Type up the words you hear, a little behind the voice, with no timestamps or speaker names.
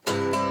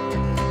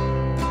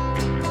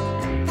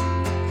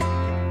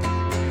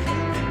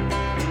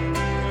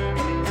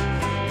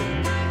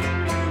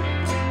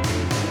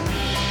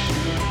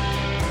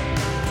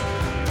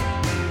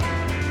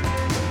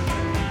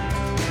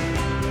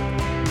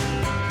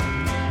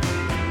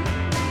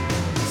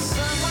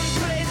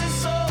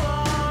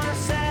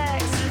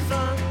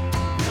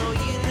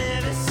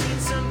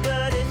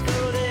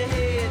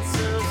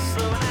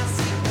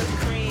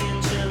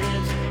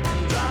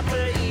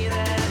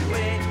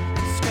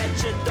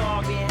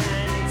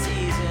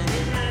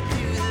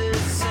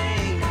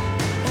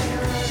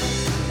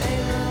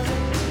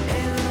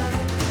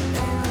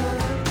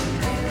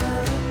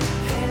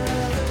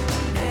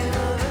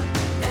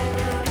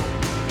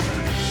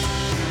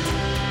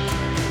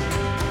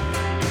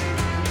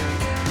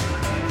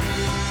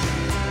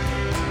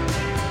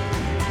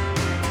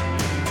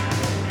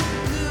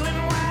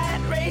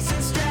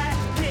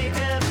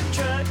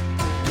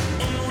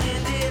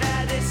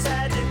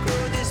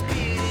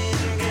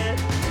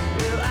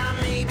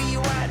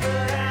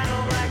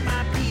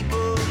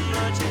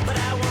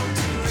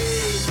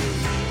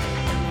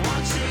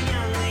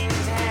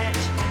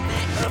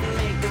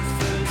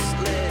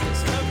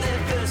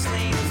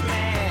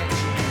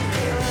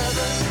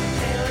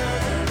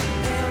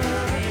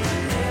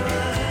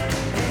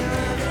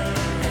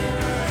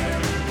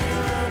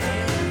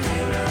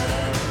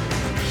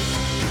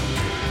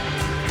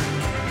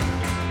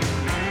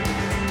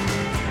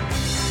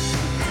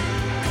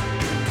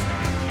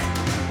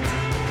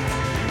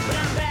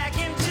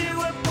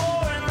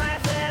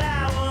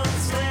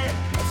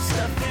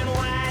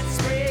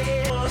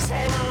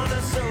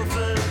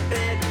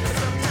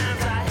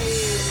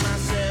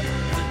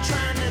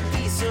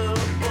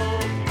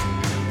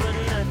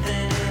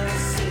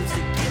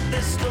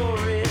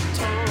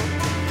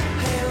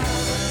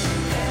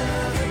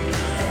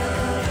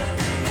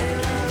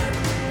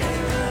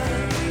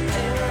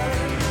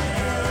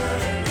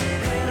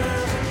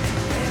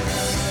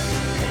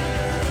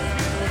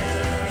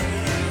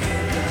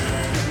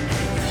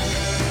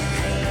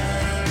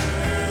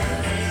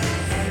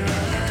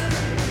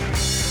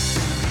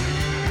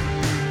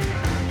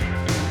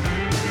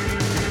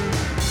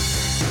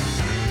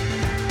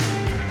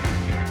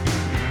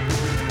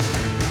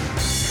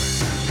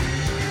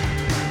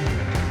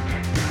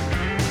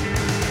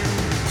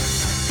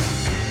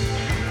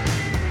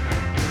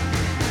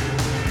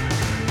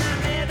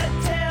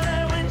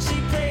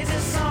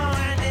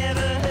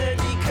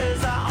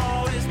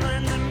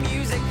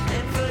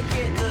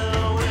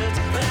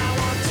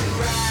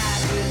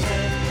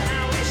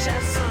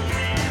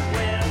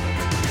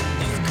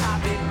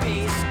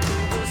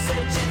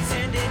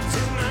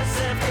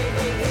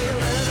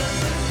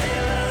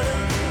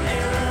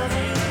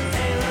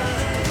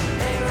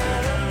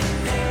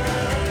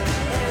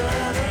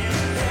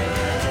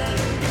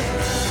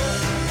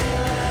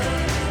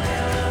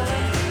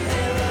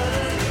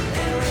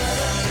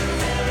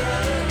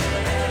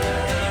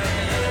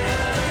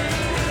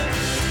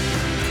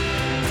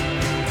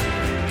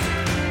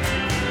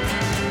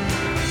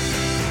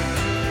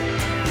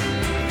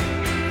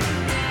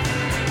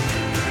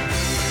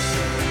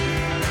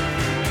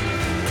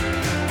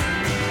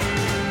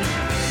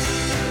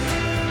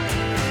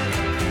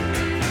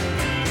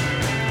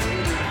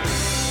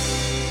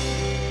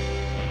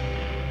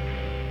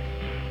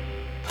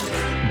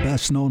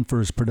best known for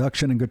his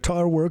production and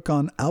guitar work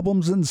on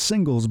albums and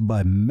singles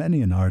by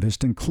many an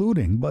artist,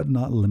 including, but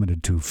not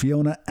limited to,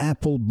 Fiona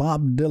Apple,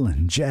 Bob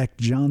Dylan, Jack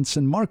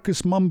Johnson,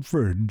 Marcus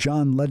Mumford,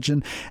 John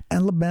Legend,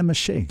 and Alabama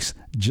Shakes,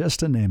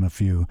 just to name a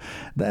few.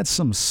 That's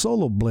some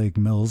solo Blake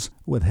Mills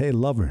with Hey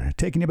Lover,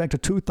 taking you back to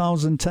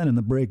 2010 in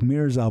the Break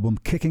Mirrors album,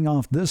 kicking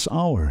off this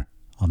hour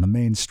on the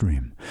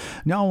mainstream.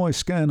 Now I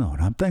scan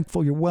out. I'm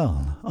thankful you're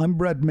well. I'm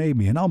Brett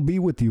Maybe, and I'll be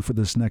with you for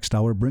this next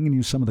hour, bringing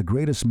you some of the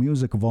greatest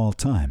music of all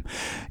time.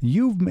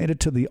 You've made it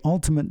to the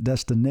ultimate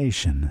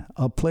destination,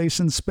 a place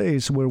in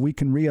space where we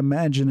can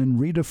reimagine and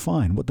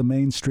redefine what the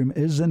mainstream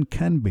is and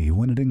can be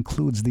when it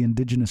includes the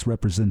indigenous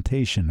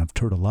representation of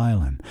Turtle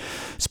Island.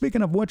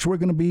 Speaking of which, we're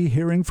going to be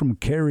hearing from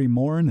Cary,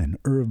 Morin,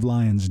 and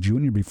Lyons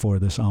Jr. before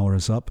this hour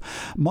is up.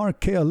 Mark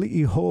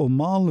Keali'i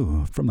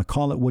Ho'omalu from the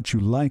Call It What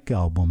You Like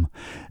album.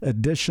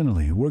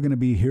 Additionally, we're going to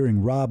be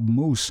hearing Rob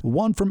Moose,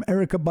 one from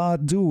Erykah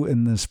Badu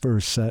in this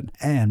first set.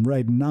 And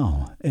right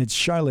now, it's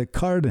Charlotte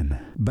Cardin.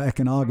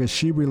 Back in August,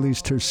 she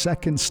released her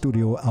second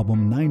studio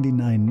album,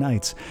 99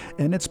 Nights,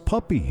 and it's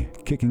Puppy,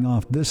 kicking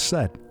off this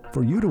set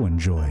for you to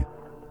enjoy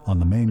on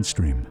the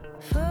mainstream.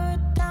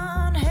 Foot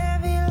down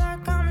heavy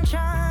like I'm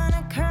trying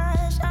to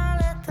crash. I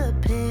let the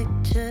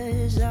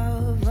pictures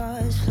of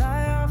us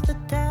fly off the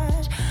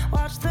dash.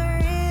 Watch the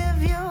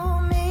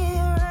rearview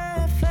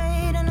mirror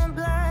fade into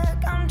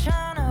black. I'm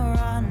trying to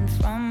run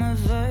from a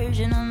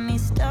version of me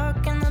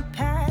stuck in the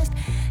past.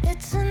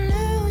 It's a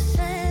new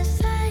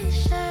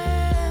sensation.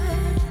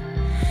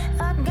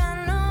 I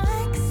got no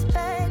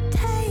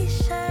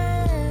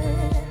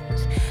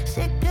expectations.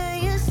 Sick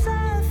of your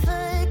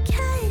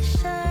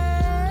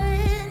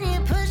suffocation. You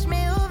push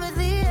me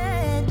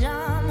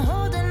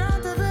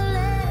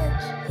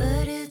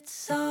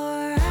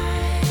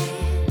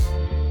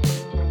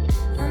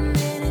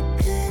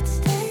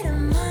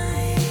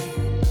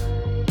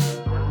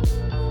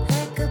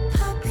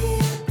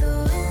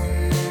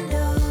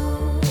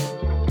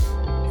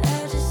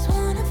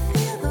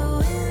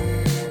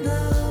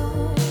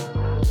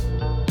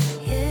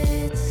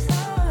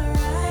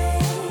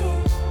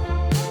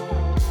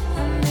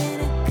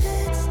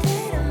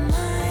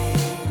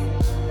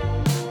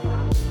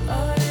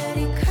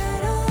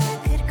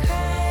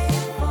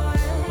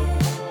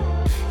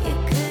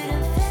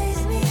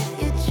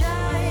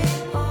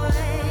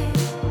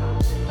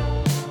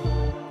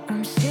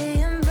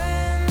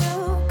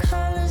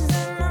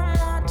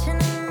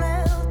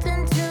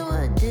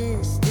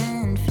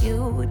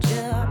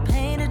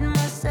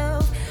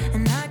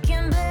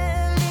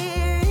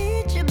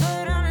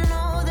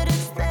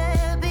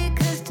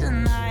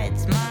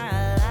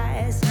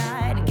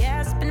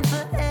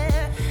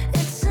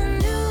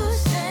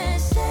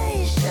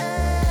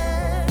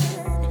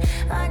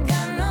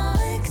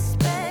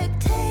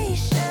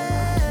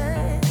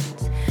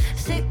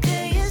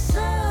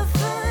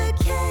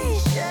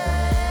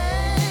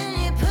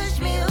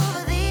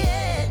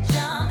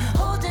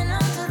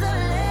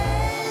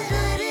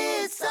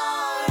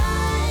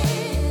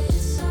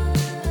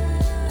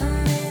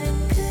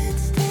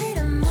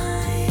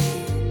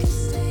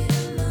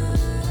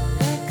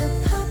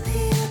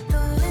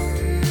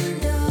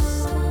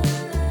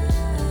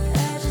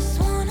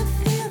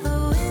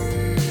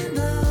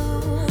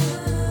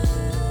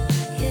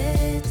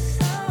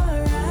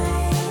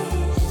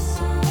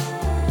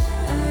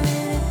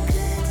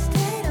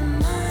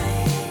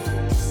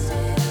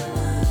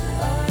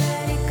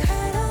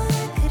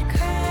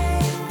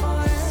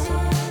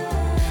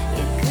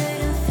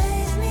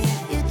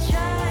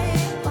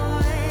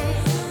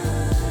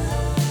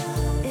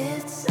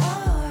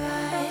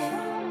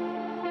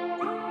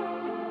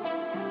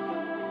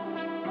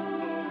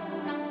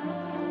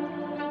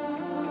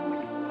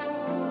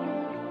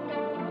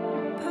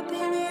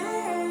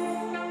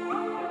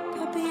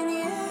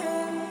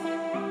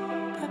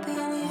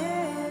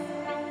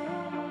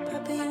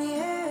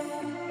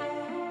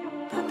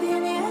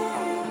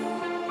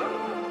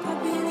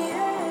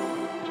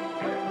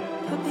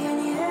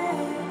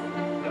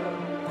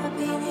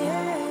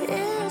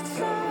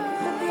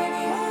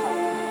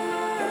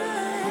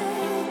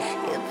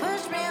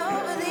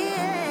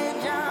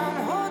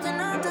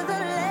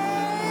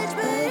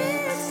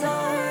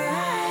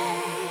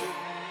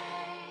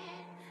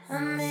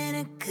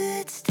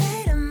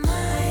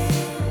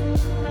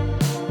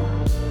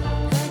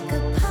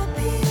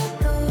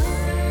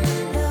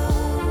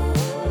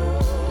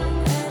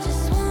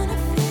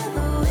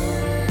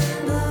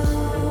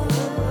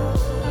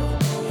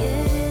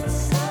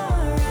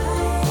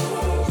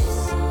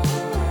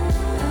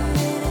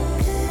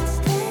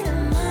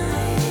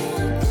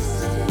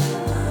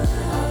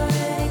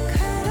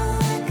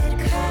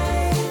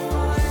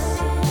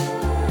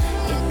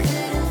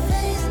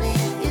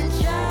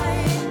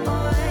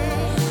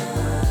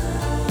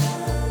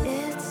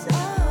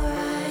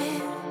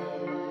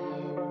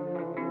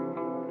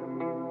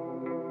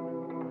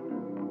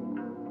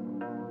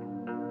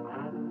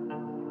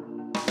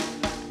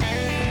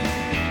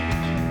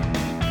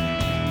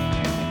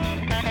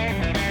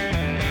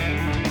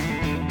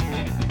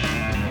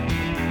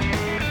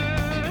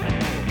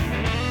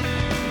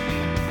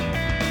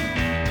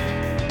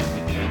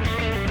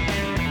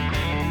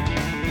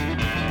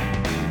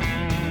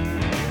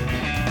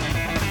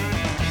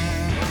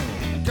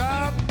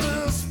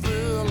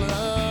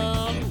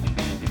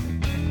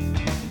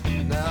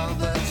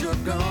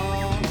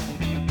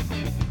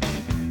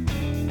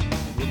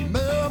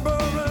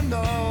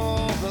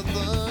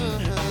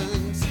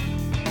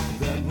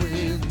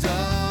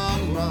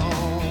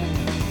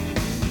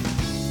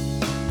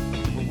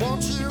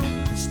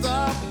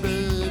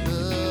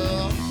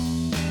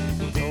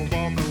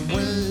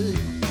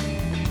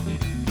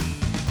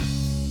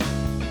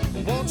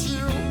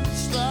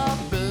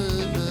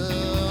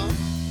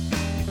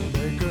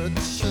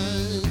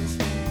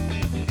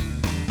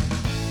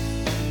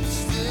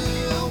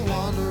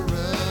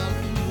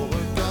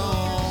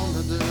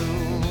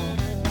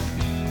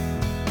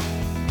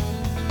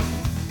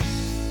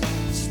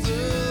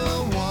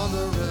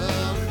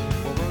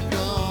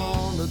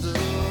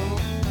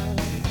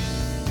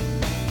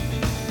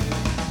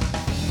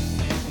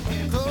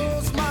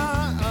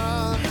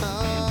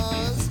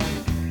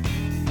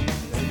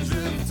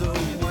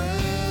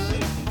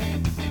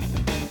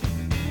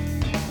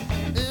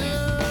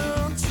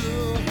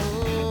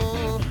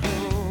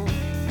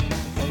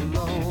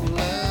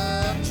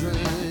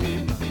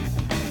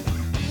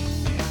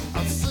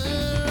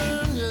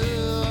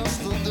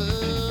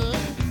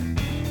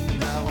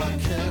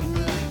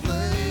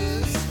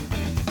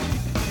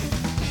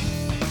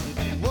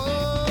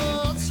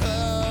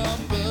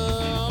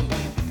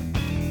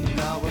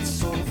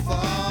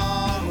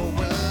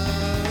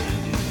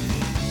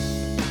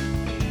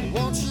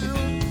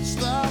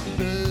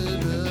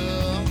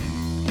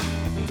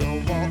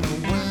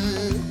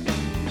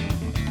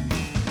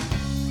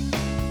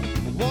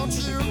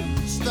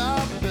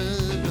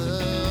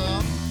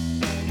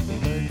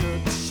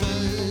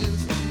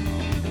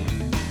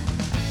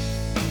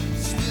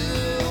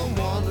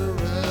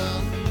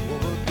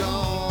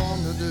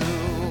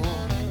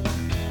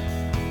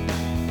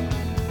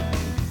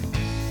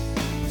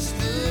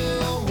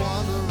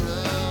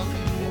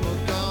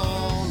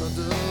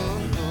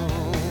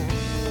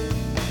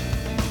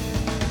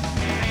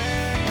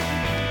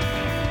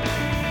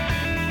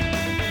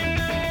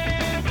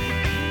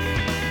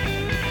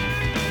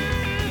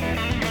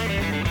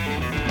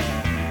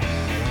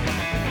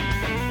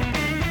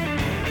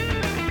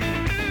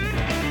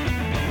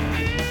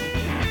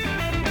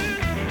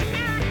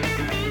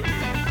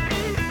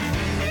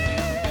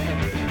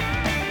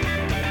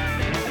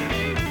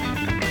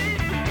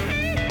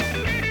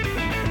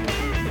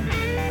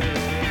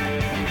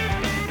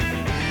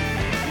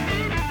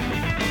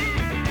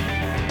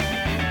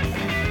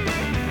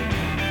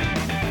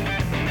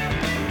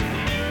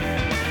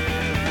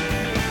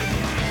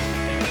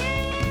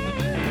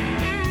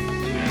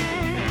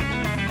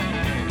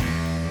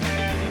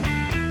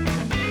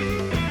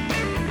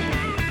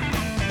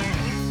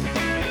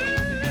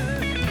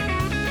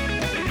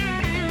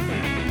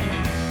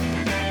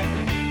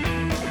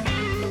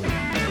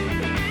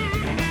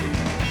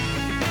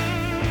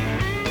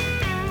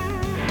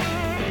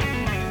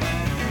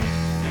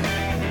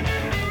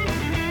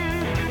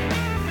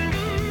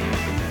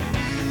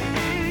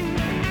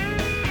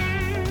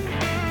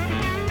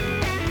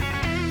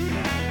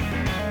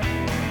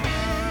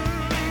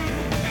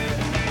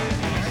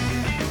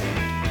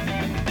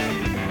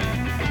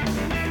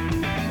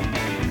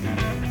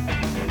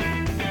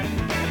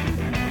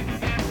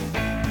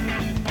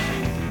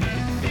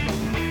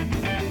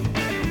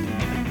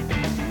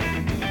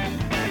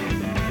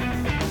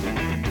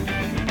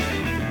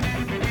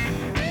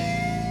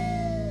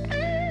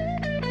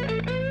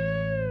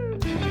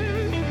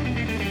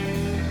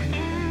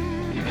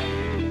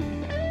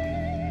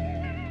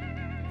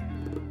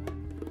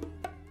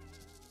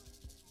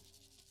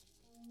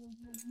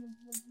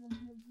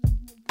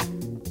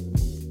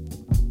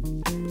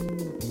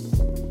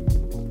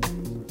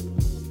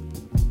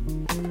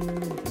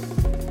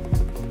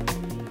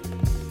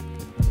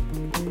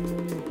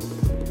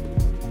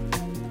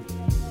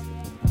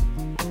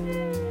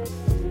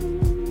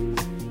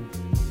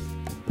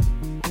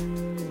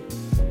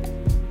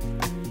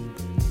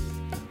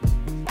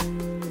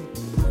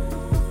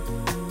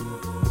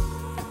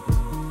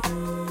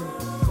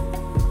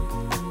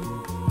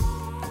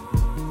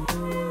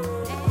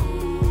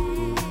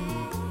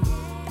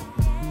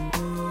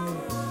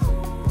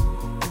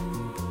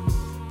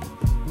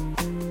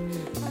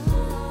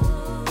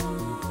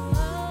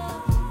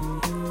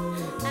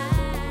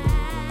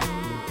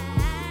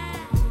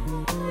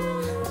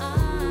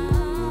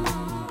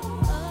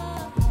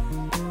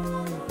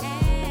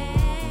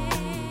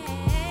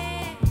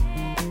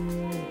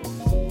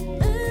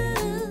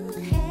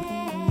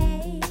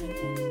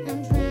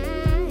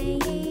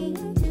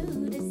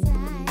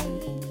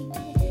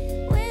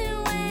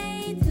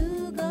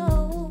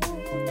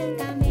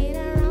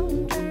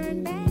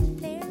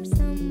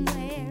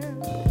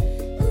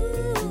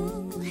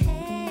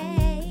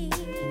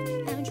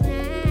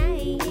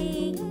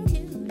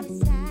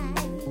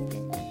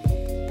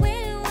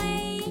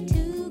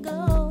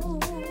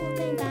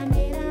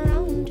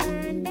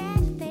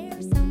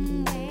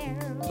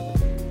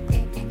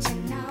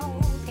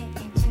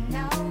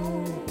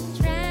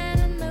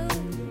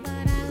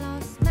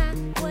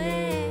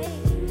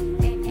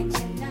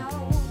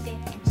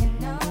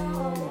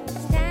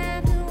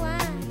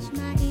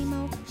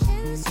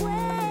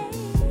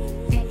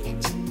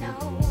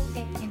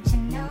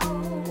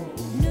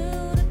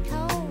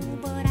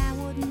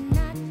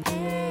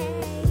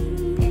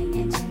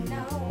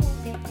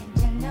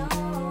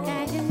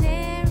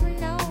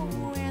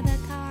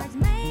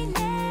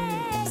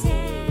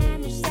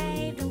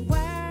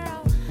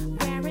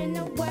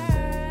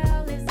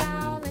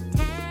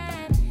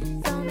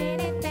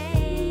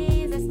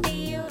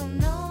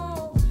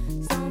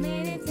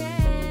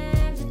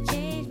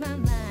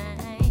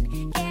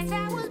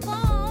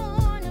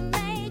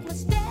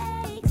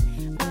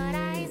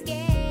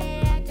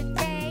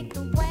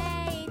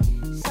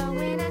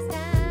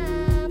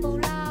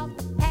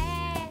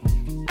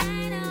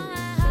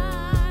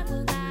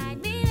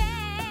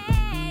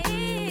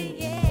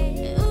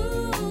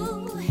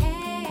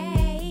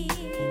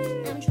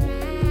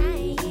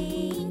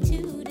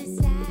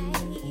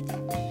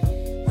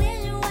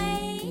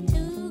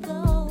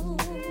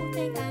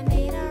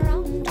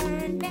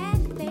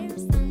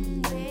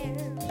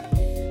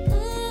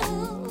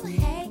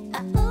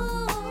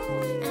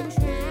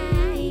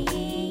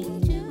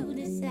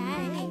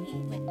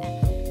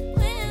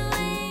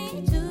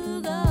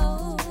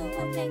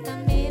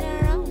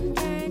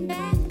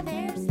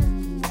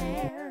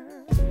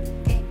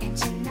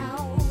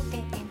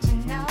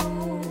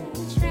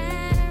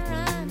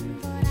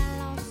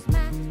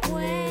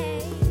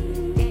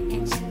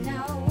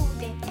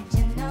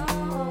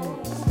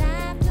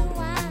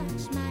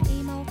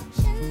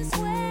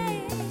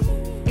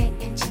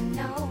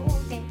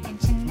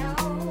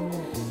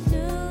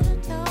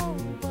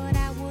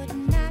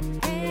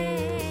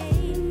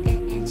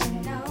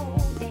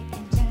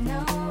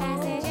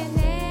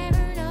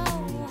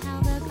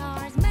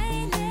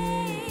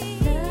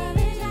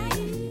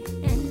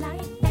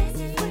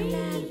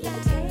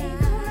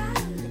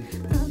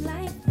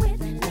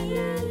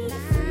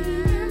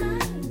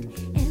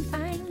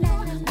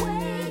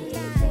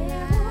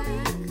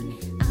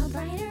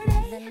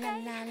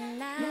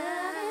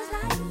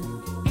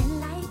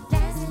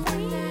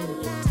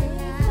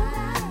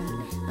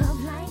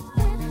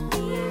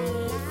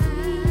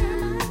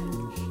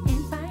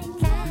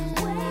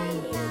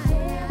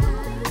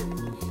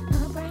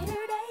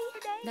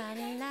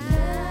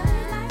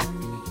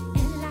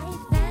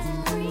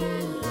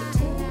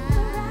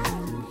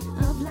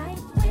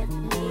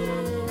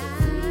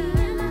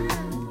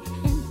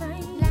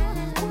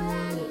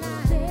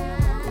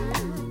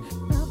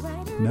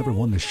never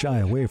one to shy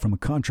away from a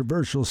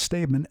controversial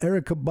statement,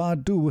 Erykah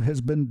Badu has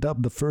been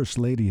dubbed the First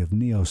Lady of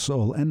Neo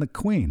Soul and the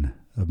Queen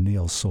of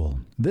Neo Soul.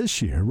 This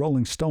year,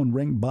 Rolling Stone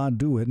ranked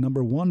Badu at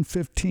number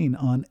 115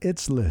 on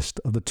its list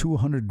of the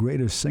 200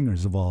 greatest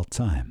singers of all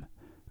time.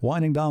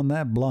 Winding down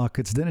that block,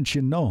 it's Didn't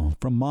You Know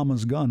from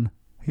Mama's Gun,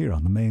 here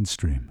on the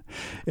Mainstream.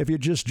 If you're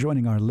just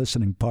joining our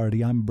listening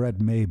party, I'm Brett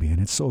Maybe,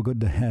 and it's so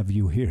good to have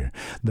you here.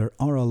 There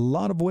are a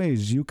lot of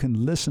ways you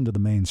can listen to the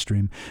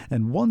Mainstream,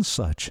 and one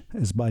such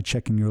is by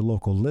checking your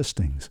local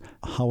listings.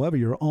 However,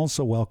 you're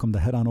also welcome to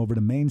head on over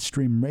to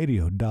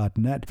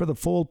mainstreamradio.net for the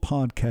full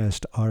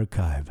podcast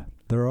archive.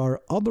 There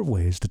are other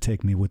ways to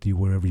take me with you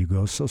wherever you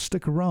go, so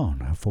stick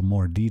around for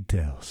more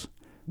details.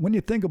 When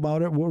you think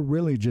about it, we're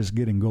really just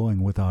getting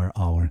going with our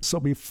hour. So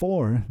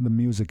before the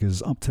music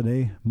is up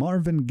today,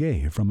 Marvin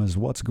Gaye from his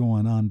What's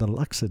Going On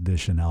Deluxe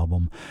Edition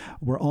album.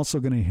 We're also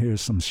going to hear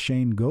some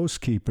Shane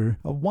Ghostkeeper,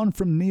 one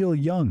from Neil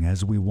Young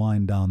as we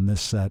wind down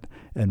this set.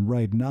 And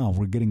right now,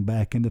 we're getting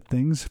back into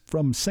things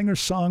from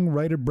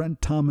singer-songwriter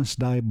Brendt Thomas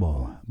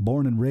Diabo.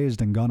 Born and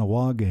raised in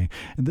Ganawage,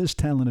 and this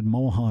talented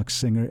Mohawk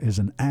singer is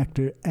an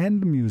actor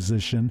and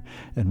musician.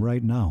 And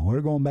right now,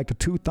 we're going back to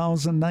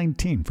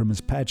 2019 from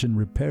his Patch and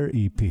Repair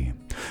EP.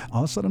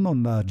 Also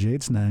non da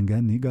Jades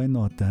Nanga ni guy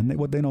notan ne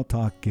what they no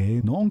talk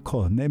non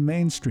ko ne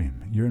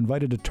Mainstream. You're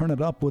invited to turn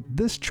it up with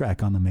this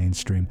track on the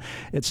Mainstream.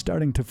 It's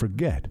Starting to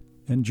Forget.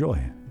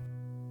 Enjoy.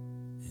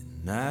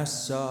 And I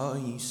saw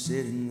you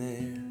sitting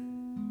there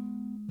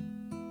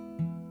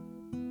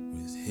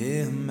with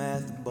him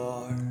at the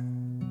bar.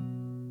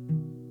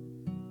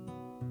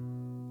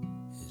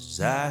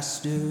 As I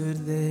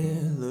stood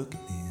there looking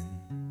in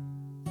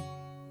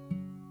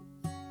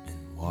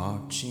and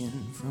watching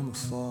from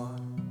afar.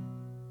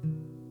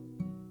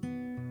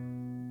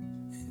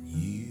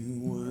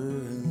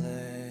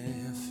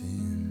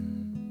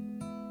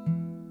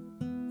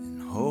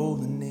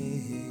 Holding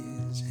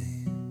his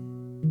hand,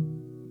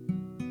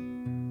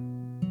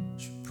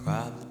 should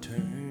probably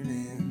turn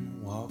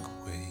and walk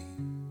away,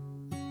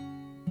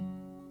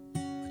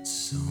 but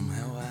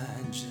somehow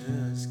I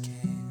just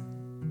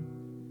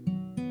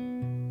can't.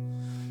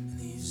 And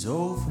these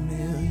old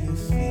familiar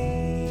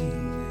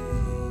feelings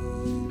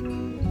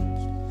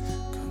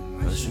come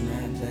rushing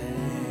right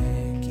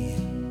back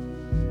in,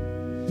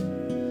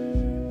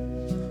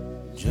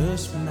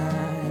 just when I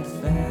had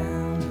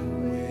found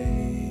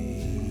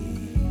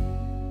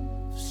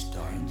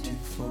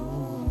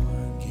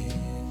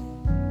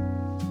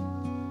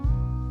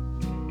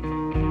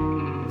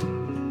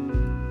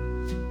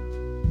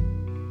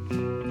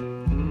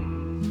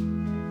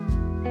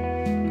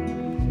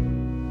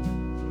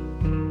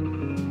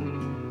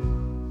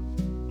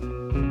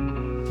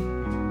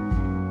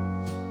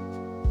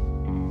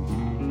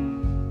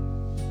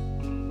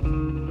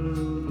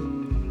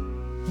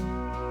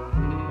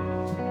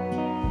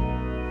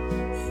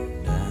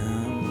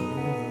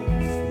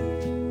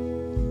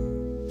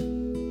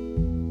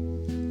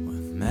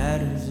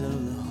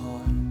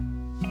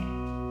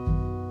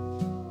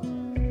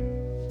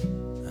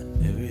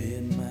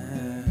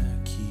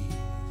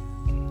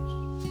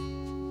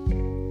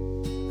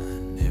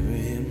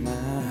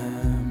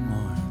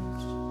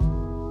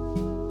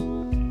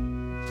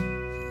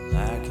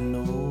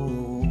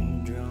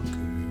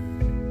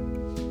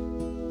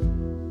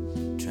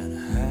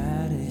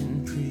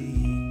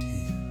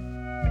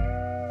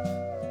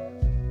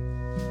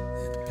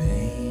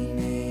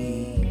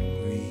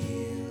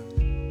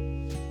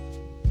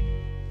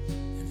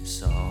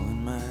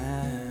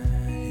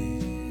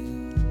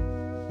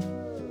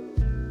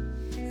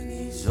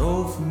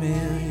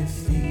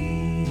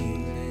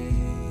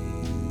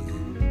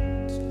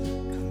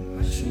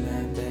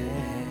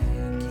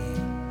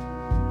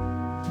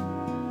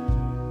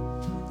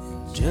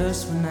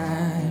just when I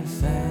had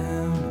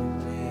found a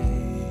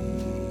way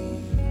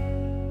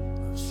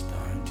of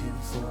starting to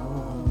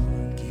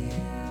forget,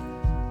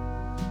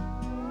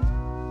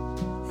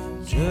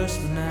 and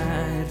just when I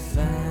had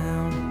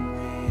found a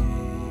way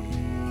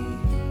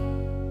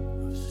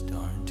of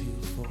starting to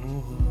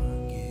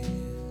forget.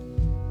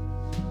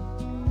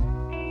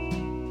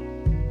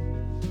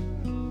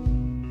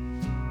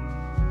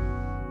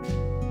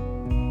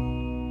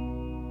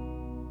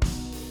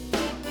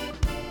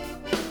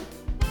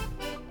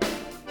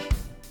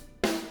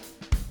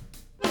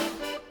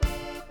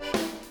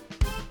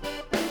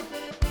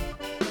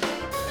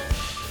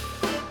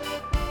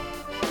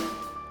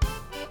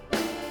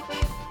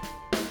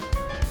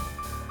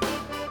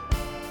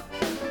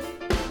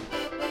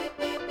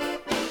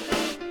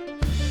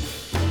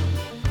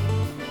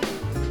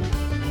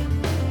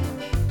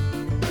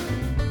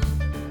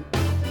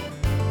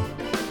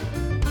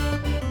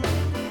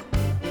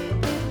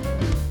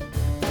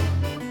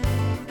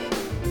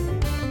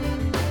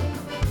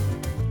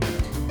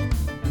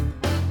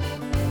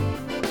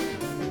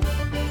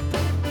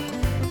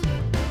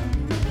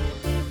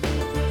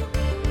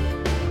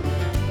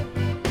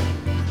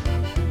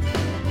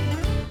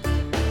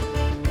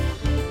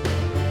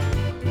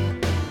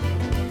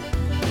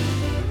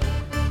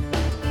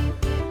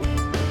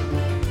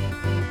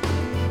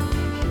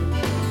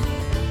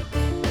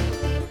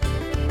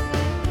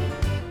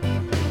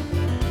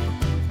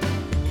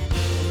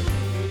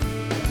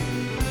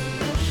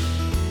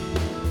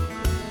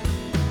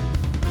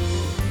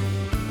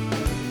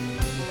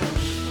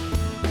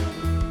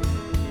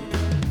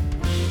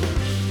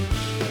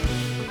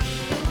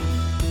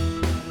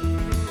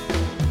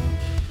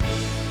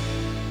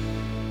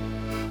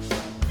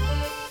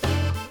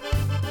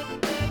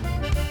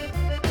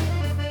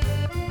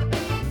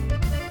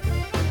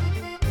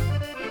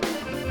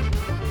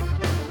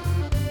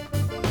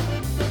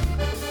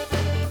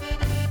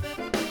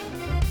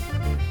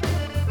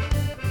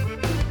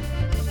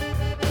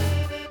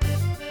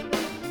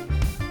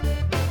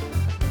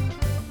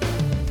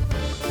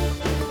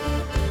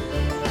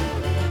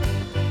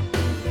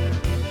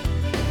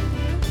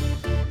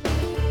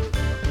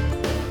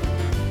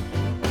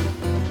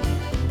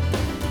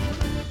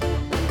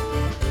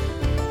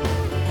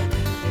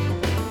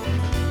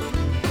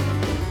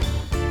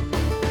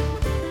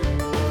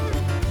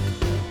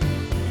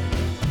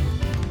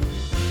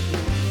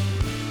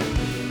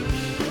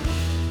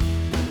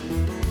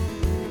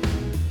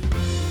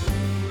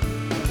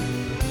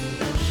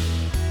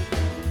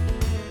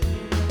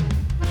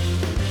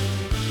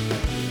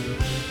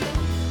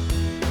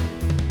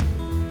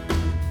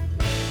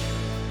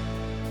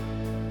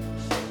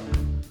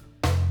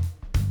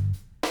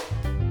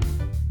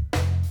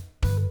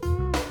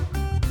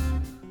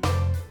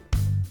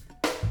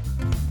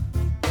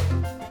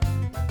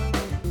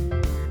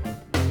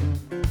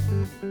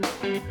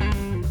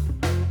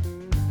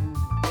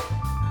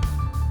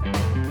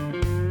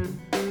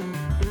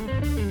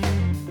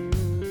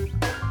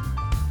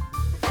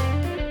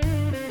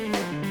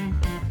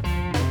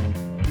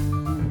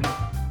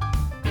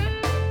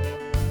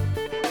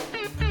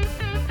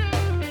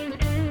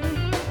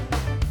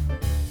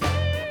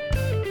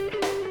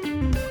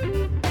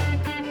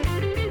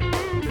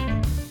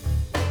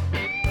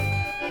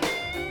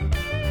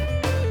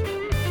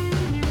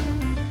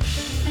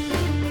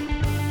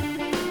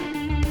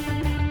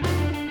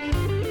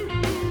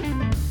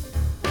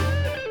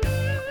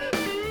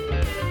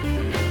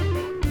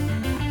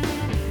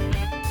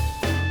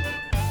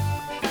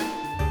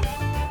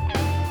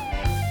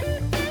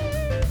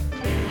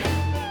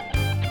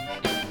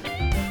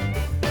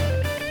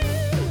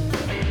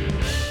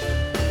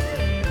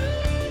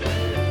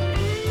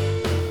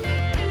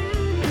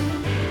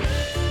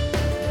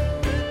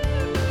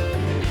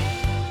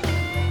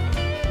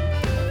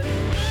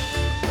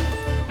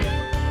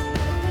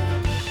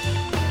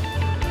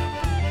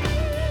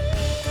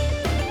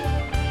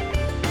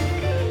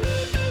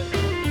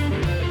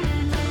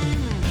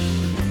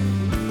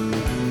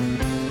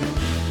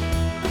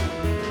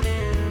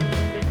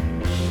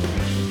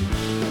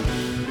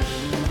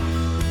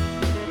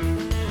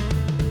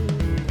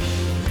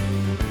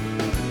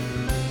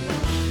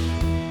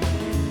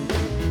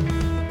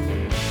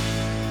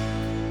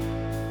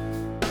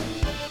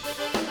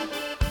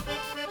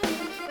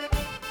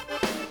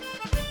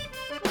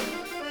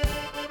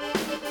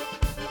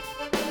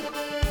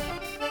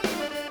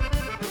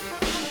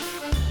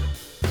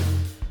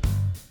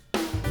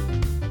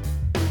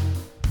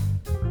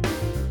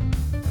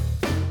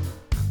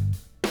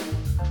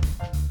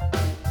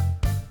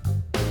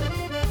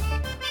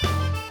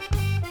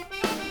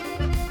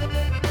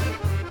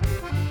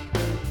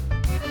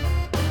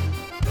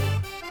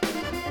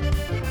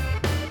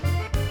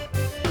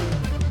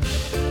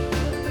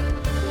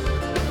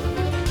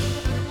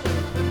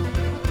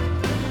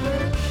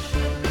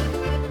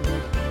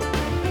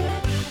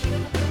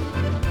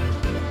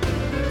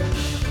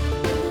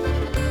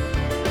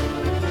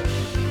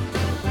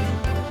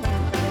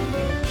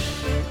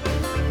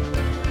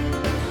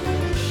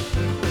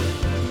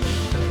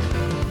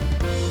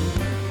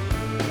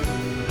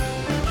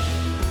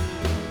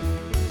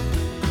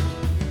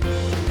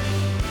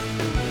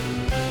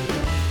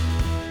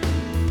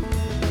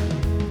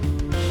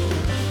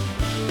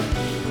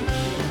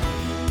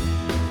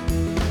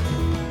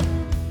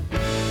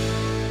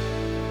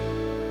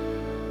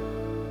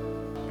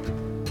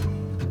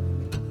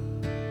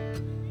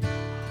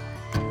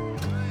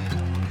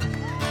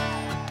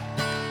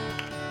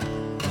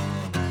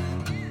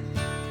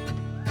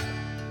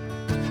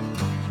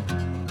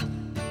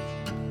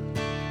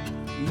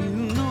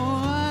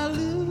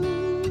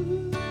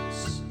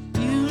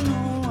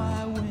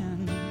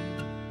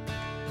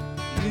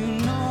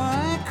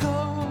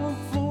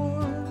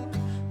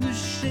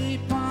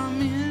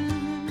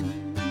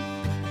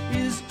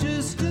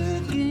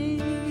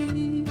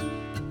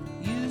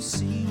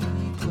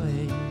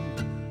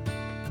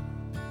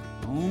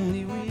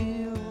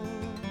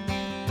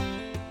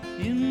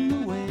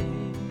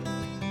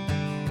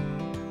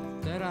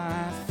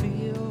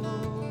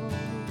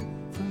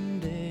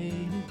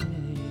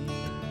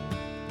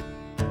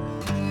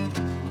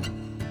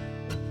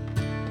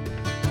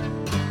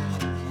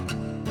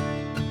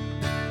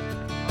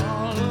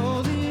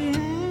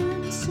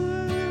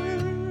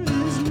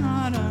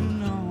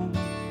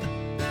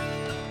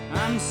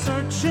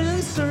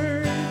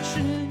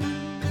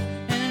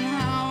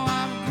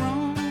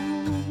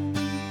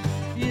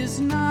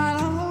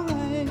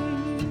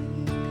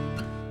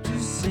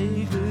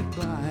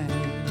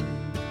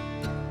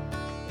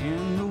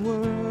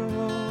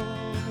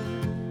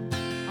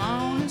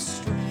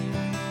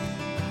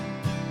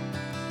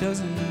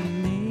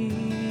 doesn't mean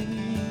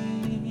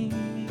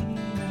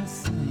a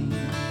thing.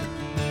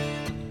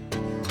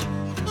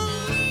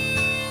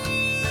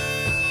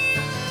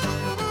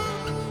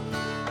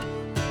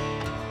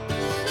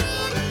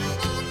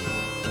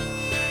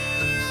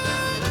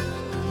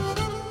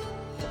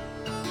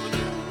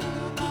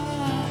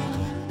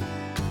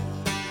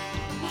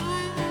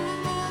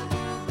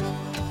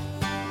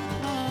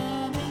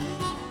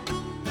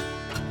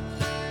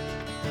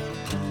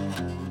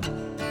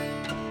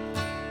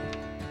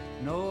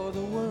 Know the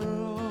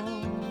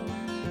world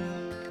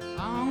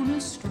on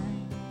a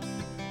string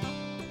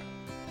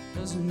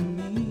doesn't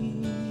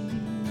mean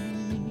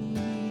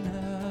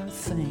a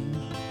thing.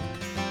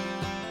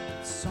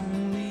 It's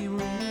only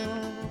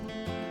real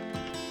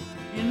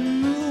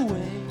in the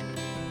way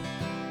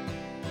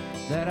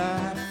that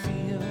I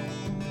feel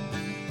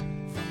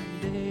from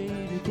day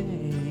to day.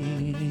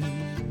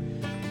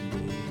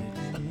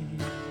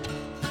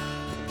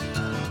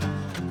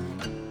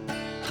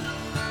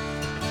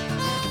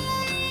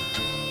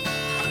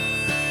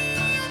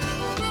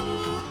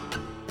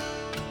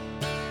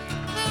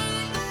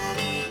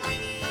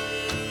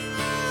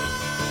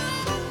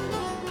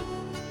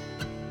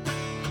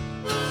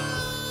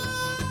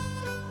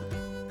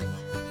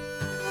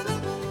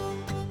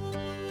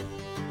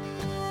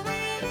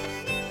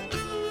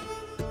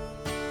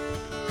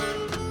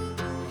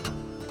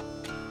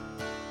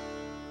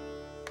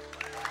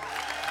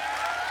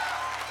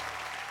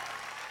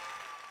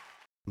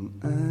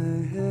 I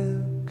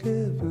have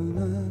given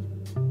up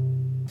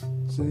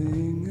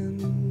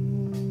singing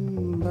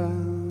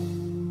about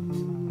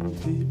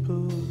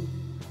people,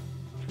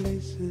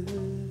 places,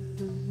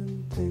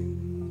 and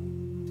things.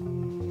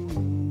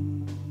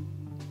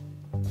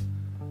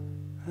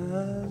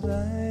 As I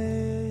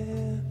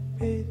have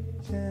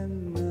faith in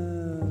the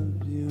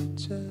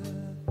future,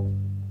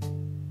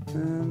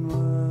 and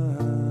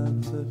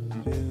what the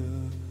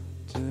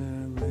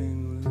future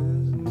brings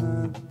is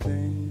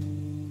nothing.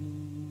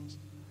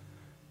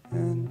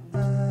 And I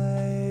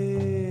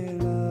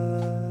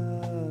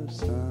love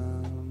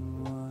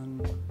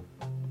someone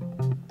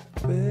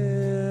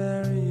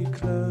very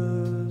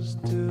close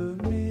to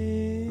me,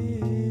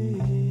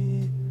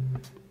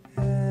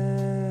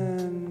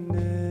 and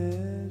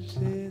if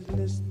she's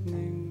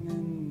listening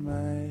in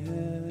my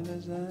head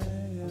as I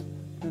am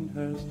in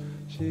hers,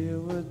 she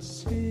would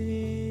see me.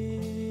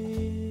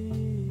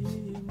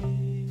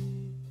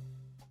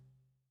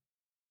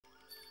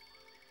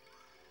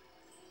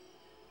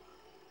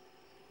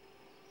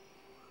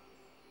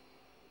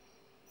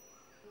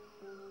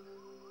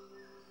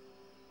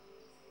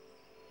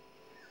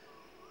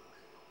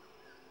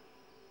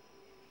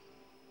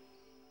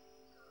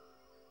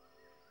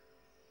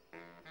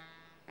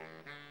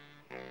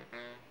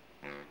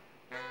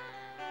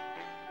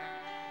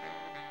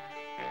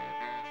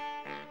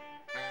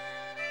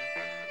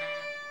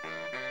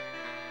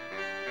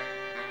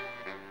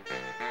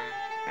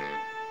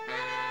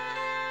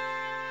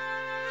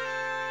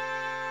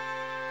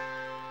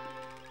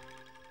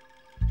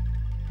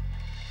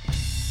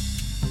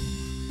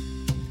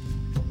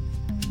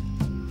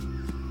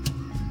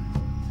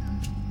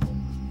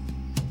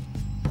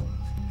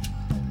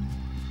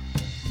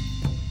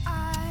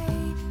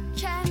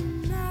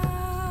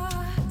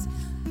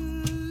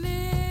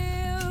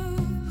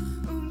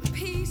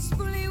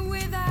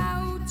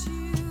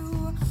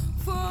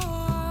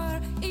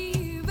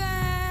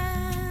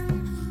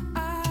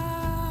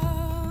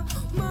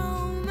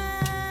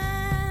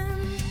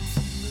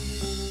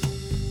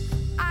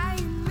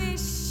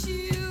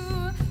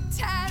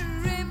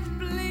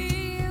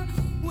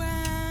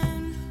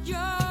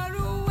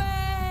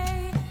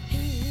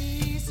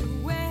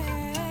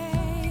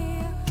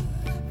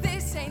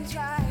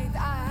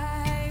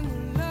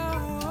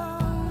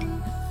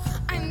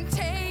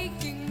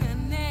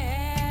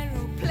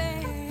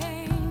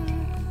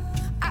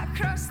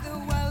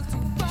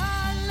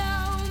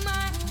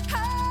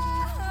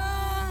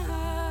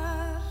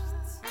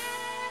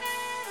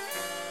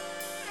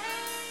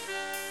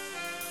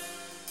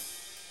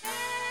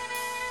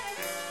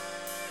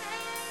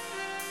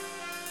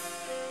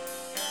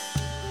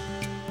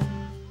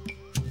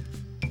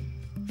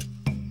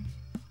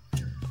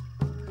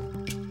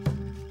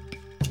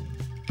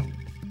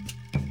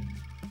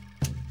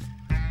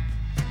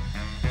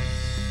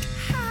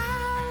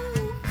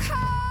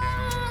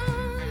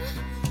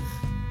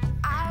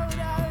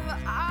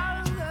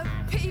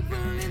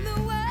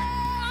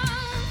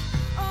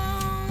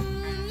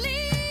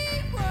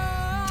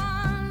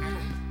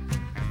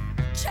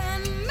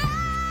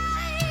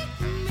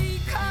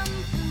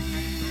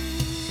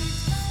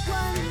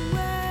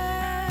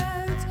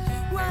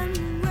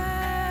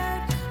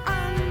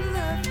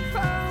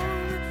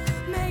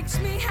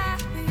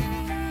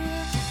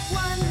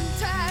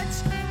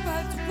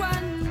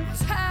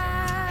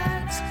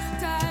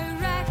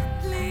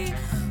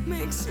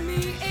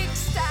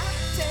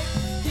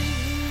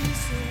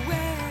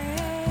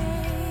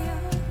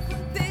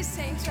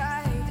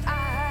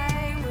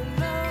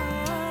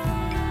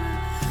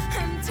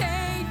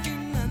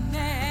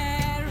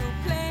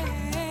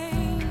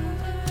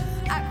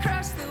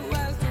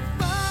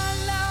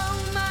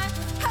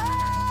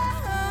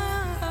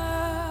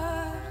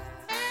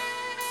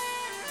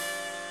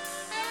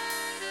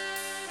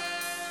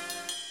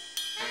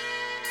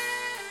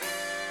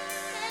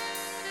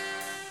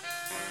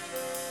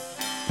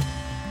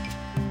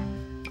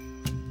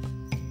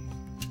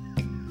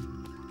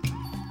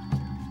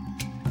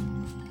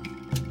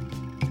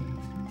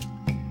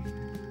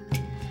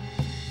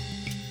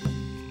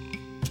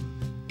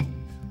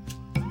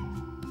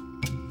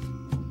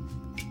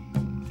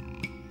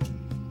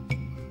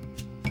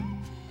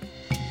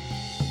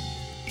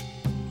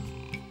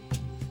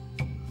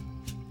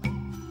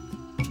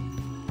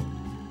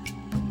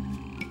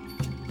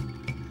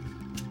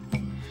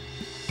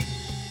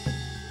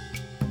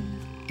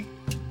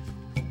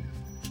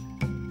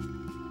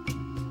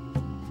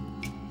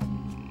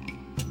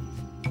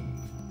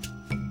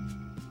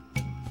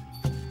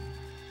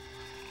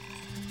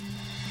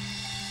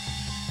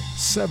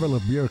 Several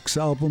of Björk's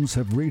albums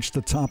have reached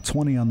the top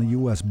 20 on the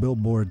U.S.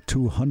 Billboard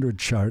 200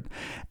 chart.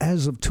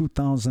 As of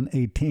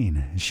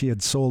 2018, she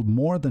had sold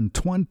more than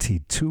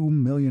 22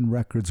 million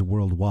records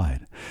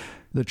worldwide.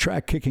 The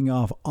track kicking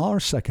off our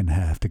second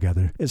half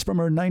together is from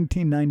her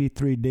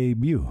 1993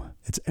 debut.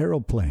 It's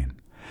Aeroplane.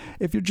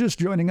 If you're just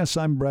joining us,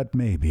 I'm Brett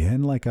Maybe,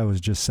 and like I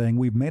was just saying,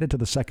 we've made it to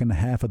the second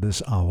half of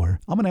this hour.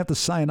 I'm going to have to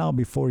sign out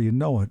before you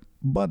know it,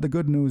 but the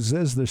good news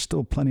is there's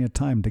still plenty of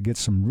time to get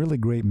some really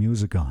great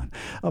music on.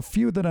 A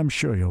few that I'm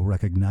sure you'll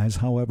recognize.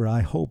 However,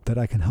 I hope that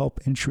I can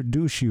help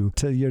introduce you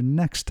to your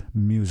next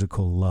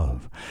musical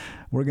love.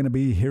 We're going to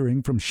be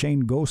hearing from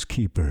Shane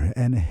Ghostkeeper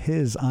and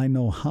his I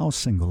Know How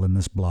single in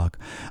this block.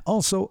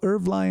 Also,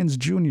 Lyons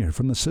Jr.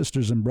 from the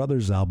Sisters and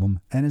Brothers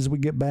album. And as we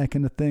get back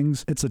into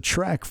things, it's a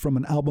track from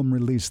an album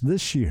released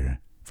this year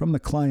from the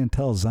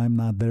Clientele's I'm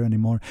Not There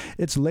Anymore.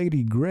 It's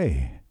Lady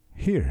Gray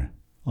here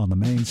on the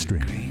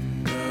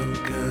mainstream.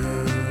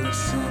 Girl,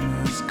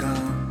 summer's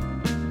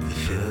gone, the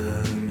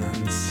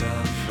filaments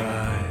are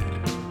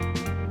fried.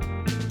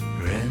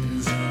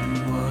 Wrens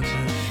and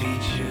water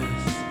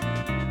features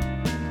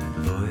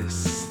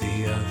voice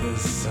the other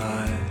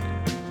side.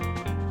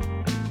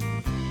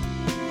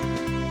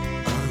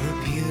 All the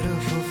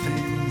beautiful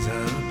things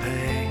are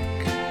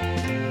opaque.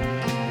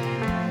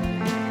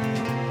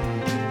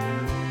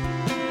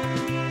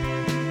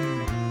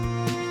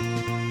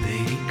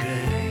 Lady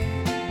Gray.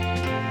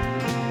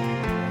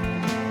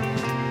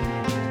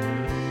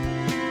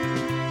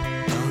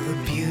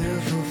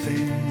 Beautiful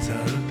things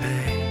are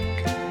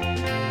opaque.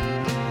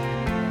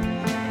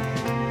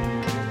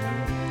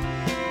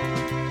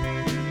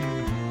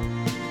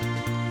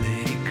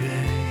 Lady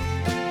Gray,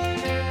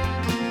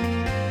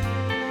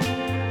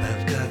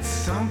 I've got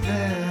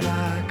something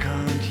I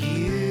can't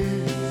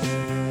use.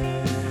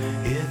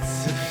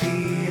 It's a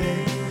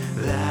feeling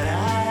that I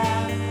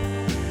have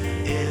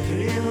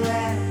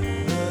everywhere,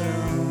 but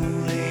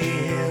only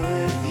here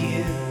with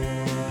you.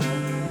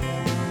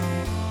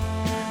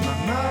 My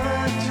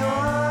mother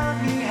taught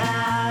me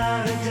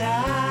how to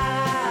die.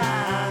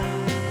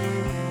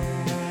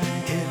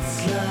 It's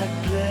like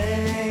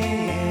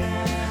playing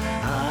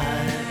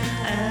hide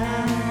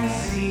and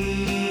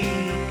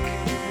seek,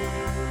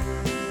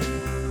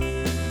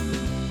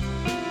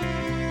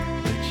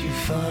 but you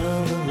follow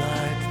the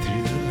light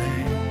through the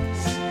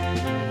lanes.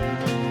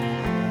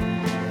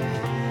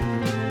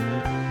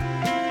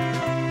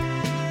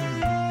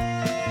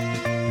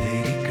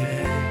 Lady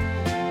Gray.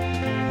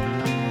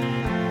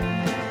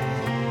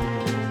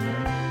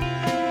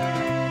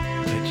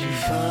 But you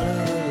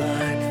follow the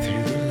light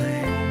through the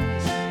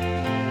lanes.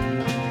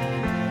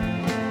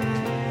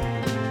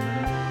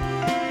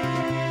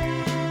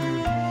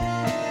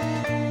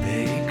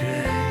 Lady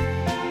Gray.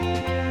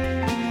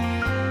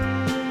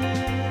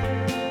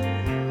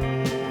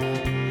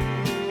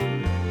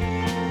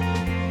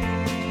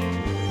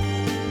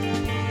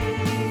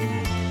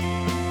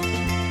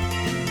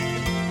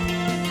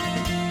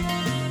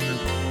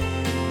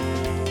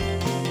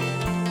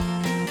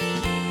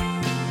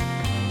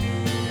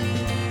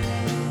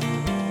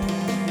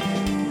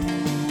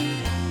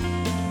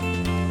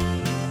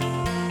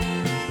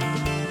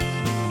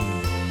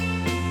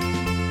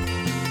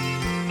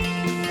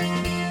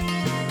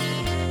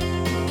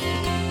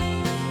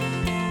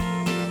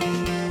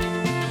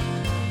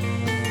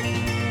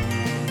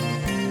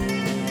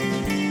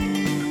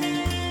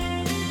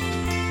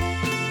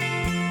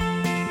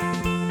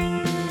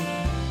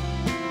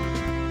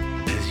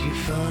 As you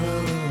follow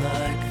the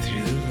light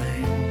through the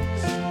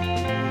lanes.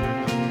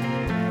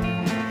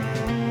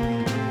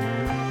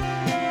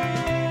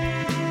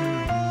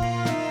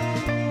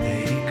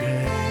 Lady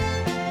Gray.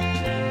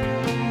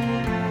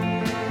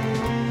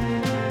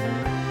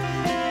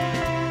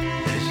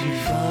 As you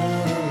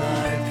follow the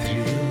light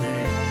through the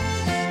lanes.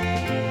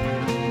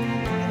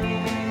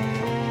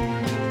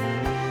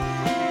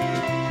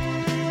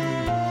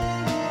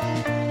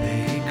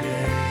 Lady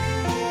Gray.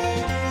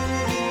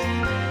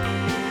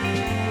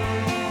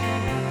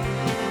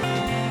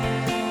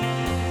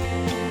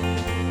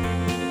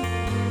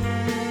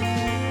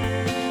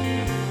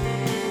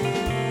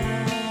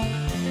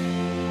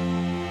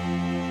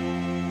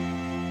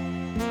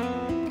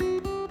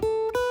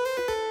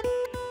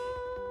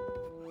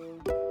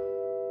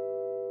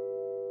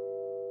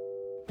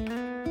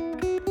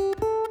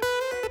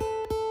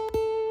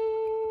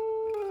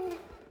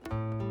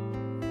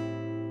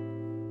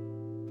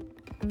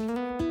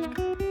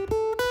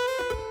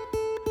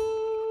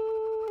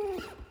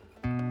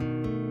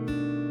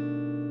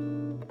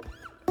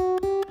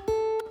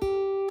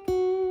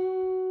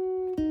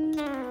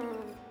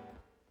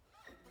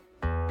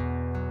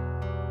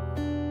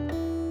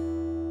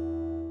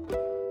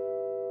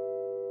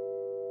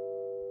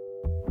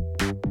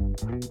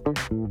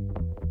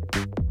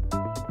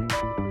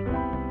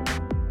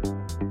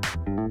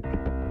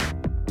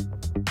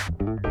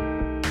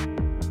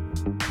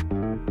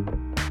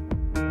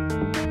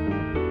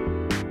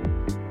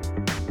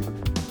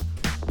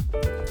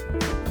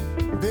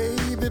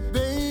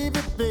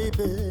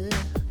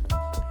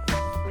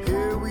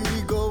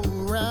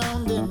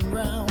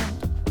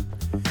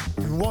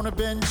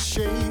 and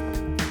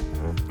shake,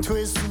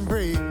 twist and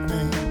break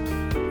me.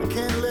 I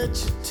can't let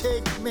you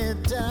take me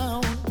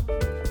down.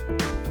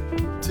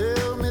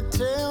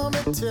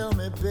 Tell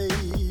me,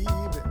 baby,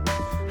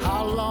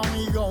 how long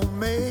you gonna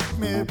make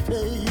me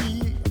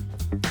pay?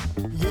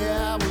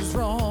 Yeah, I was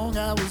wrong,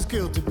 I was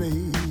guilty,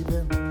 baby.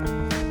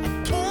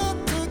 I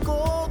can't take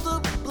all the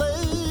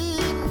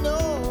blame,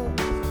 no.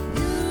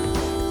 You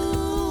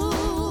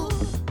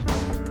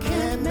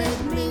can't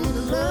make me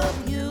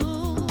love you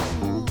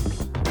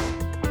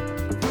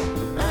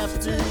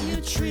after you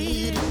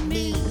treated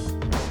me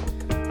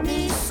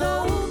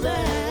so bad.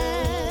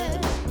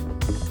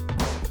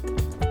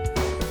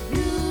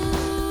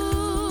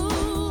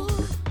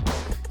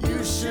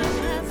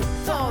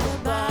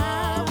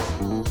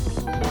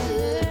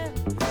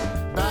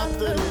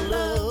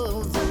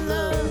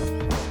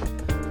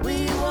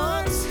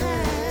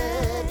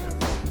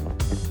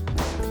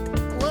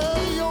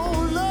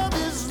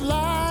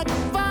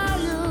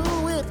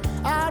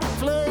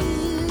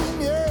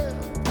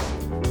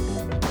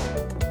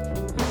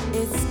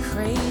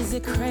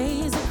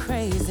 Crazy,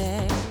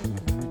 crazy,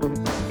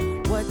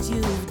 what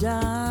you've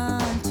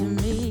done to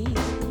me.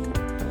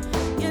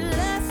 You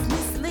left me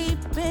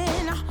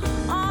sleeping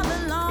all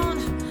alone.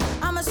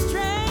 I'm a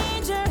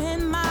stranger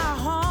in my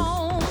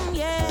home,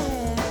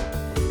 yeah.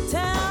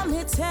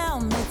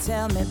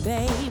 Tell me,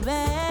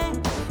 baby,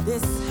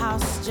 this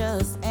house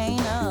just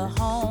ain't a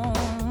home.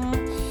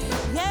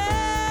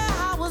 Yeah,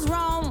 I was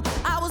wrong,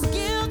 I was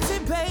guilty,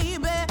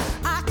 baby.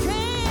 I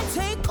can't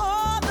take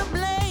all the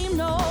blame,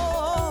 no.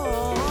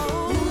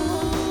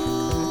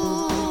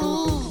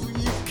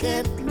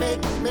 Can't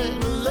make me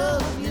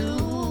love you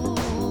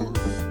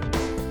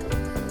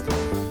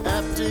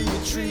after you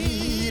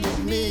treated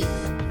me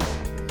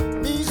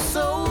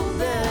so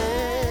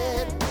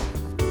bad.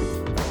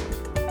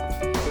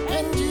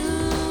 And you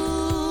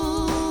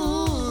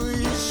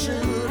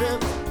should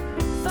have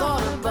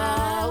thought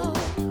about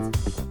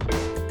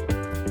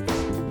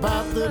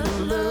the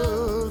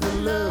love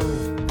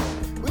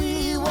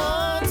we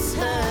once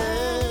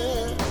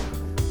had.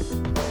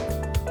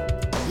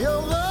 Your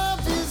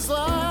love is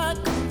like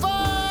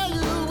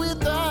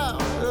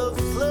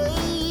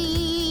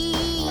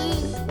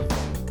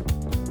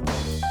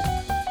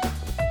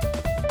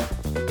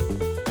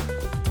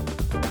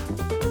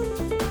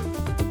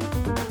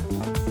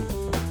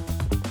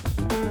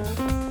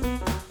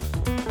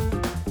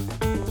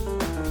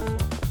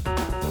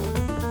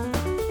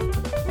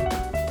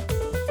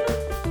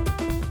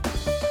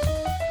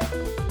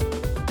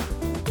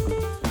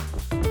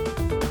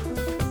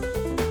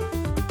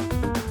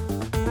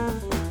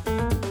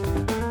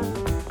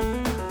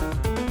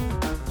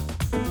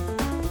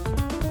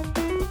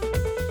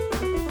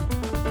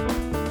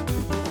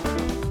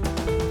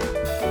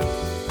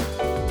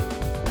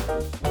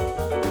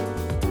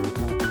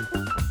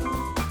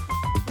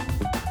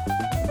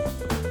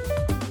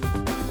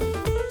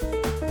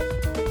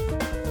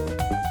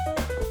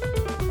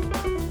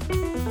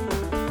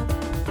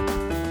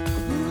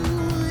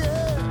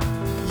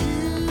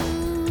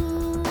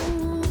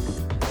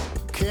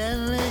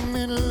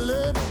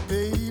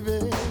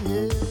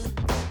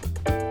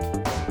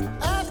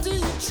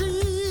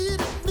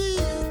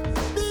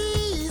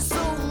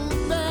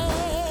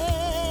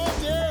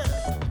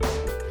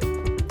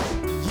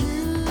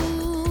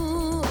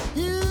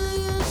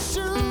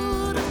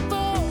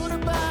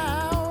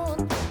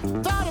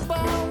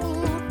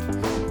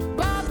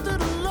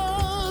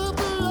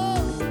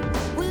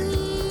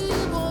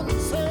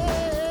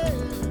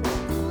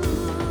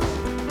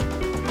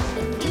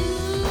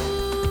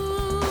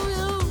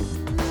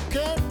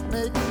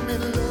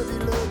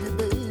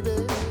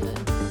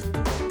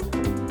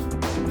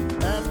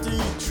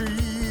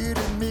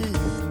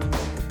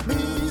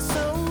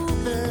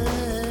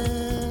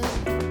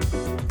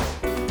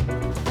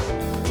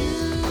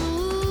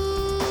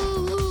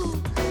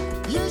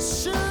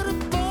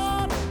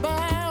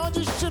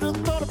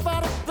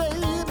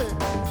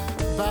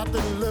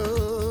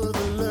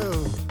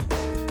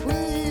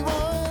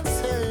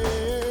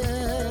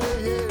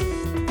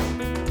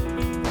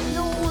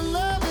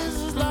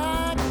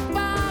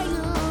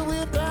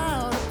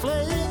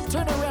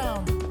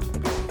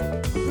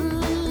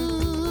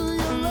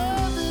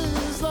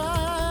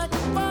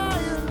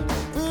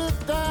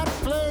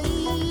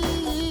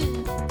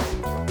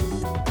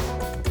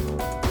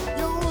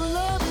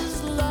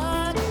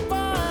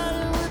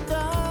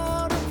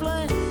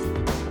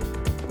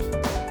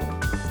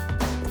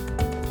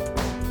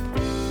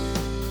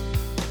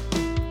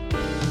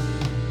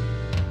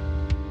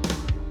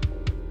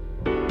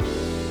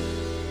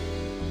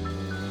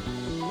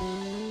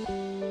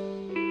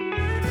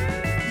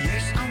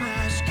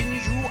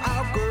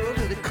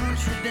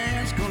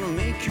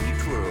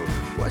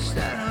What's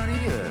that, honey?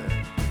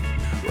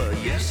 Well,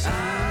 yes,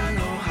 I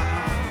know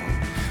how.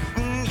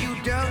 You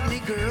doubt me,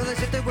 girl, as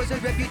if there was a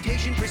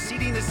reputation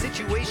preceding the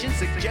situation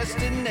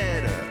suggesting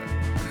that,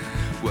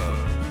 well,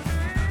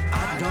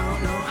 I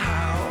don't know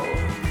how.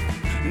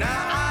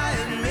 Now I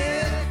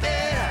admit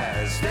that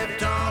I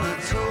stepped on a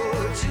toe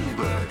or two,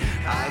 but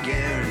I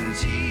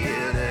guarantee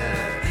you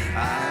that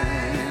I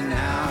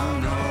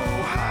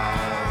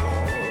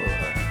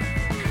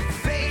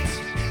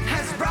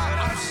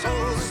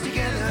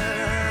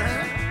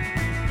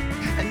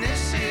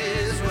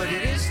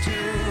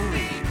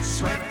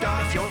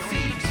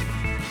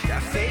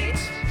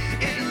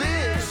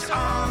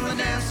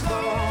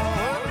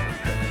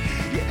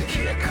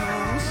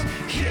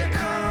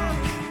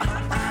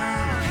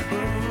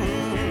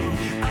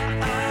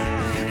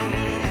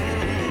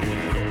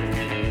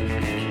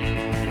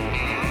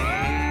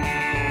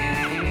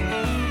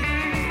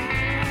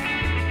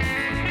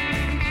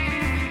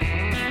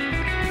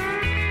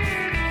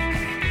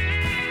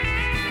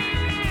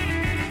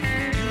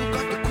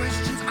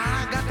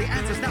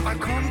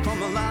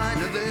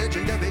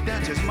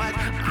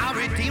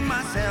redeem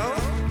myself.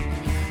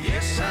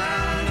 Yes,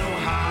 I know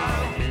how.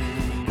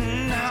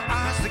 Now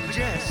I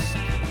suggest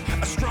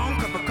a strong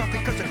cup of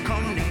coffee, cause I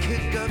come to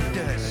kick up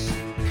dust.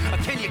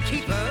 Can you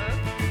keep up?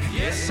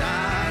 Yes,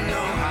 I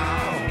know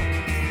how.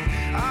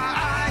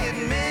 I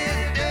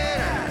admit that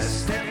I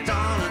stepped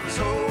on a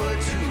toe or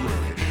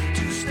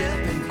two-step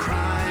in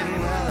crime.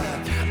 Well,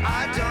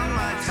 I've done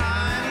my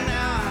time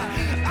now.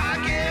 I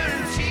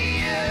guarantee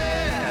you,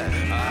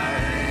 I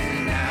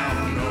now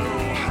know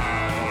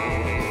how.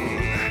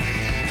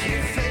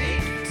 If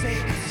fate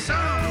takes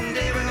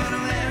someday we're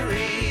gonna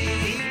marry.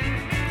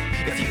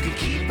 If you can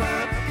keep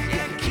up, you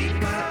can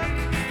keep up.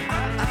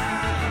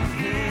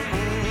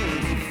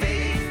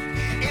 Fate,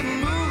 it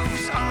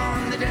moves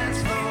on the dance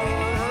floor.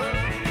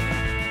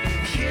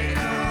 Here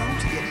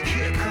comes,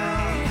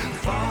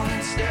 fall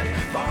in step,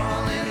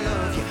 fall in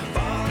love. You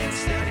fall in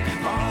step,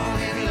 fall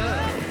in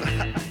love.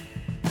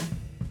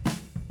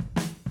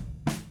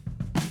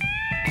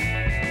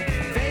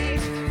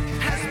 Fate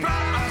has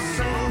brought our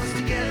souls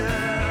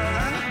together,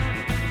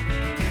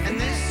 and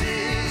this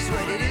is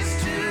what it is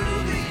to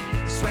be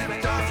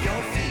swept off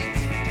your feet.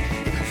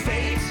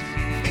 Fate,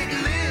 it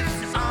lives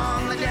on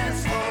the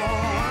dance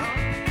floor.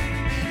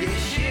 Yeah,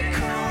 here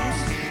comes,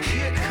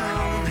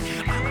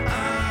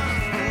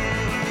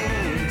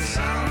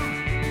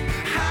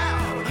 somehow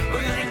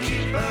we're gonna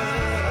keep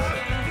up.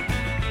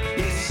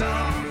 Yeah,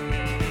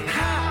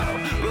 somehow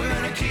we're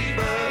gonna keep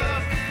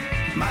up.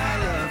 My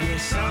love, yeah,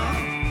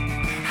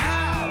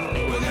 somehow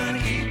we're gonna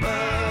keep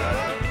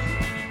up.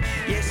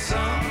 Yeah,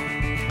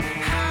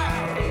 somehow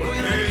we're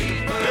gonna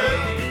keep up.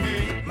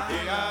 My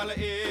love.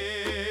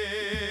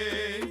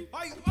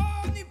 Ai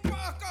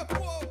Onipa'a ka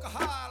poka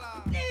hala.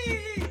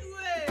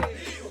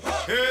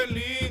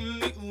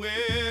 Lili ue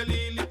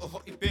lili oho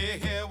I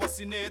pehe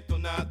wasine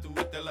tona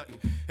tuitela I.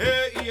 He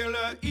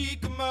iala I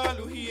ka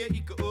malu hia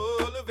I ka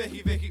ola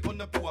vehi vehi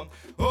ona puam.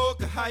 O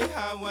ka hai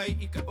Hawaii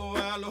I ka o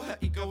aloha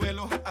I ka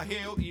welo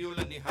haaheo I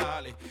ola ni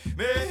hale.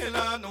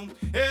 Mehela nong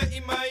he I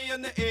mai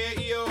ana e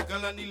I o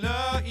kalani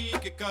la I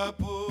ke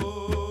kapo.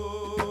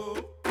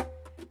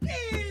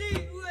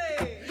 Lili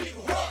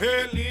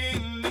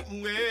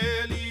ue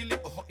lili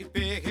oho I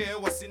pehe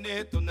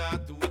wasine tona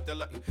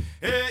tuitela I.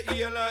 He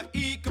iala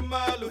I ka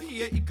malu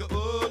hia I ka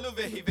olo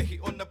vehi vehi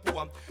ona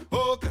puam.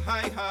 O ka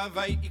hai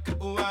Hawaii I ka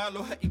o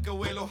aloha I ka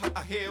welo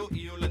haaheo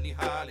I ola ni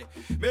hale.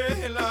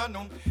 Mehela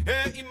nong he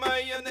I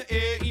mai ana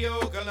e I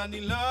o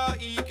kalani la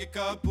I ke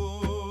kapo.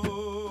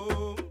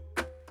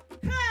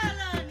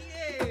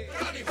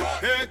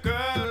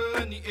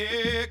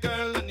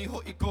 Kalani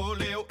ho I ko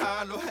leo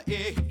aloha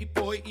e I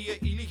poi ia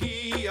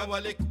ilihi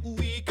awale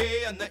kui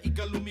ke ana I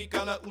ka lumi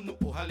kala unu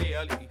o hale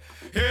ali.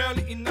 He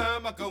ali ina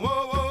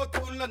makawawo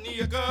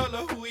tulani a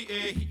kala hui e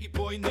I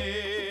poi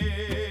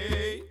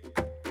nei.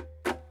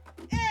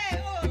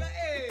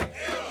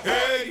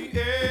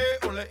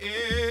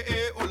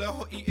 Ola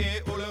ho I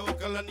ola o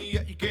kalani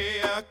a ike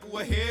a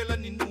kua hela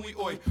ni nui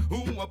oi.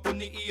 Uma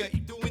puni ia I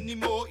tuini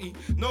mo I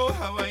no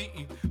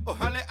Hawaii. O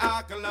hale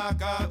a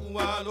kalaka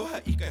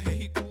ualoha I ka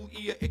hehi ku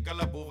ia e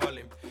kalabo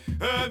wale.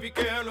 Havi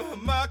ke aloha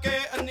make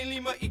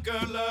anilima I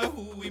ka la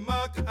hui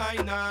maka ai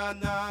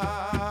nana.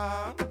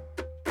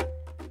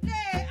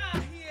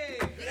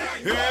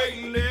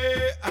 Hey le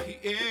ahi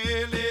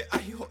ele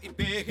ahi ho I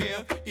pehea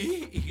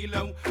I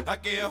hilau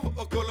ake ho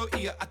okolo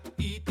ia atu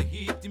I te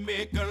hiti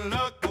me ka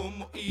la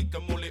komo I ka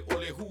mole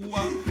ole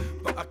hua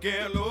pa ake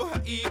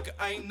aloha I ka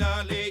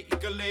aina le I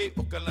ka le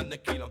o ka lana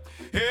kila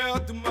he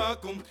atu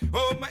makom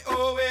o mai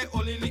oe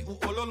ole li u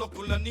ololo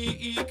kulani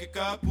I ke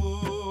kapo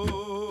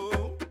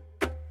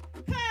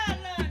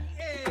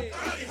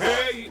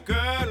hey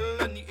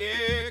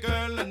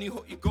kalani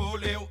ho I ko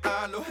leo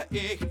aloha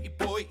e I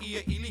poi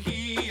ia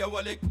ilihi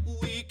awale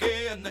kui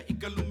ke ana I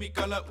ka lumi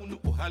kala unu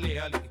o hale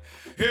ali.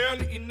 He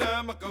ali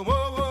ina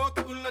makawawo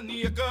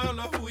tulani a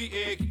kala hui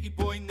e I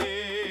poi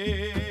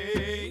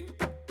nei.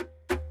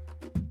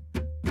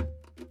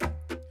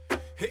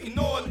 He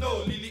inoa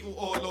no lili u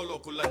o lolo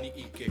kulani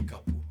I ke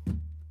kapu.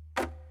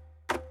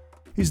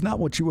 He's not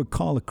what you would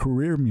call a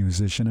career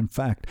musician. In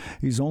fact,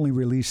 he's only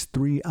released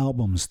 3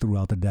 albums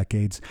throughout the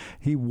decades.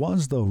 He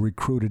was, though,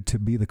 recruited to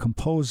be the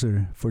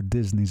composer for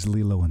Disney's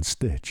Lilo and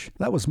Stitch.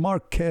 That was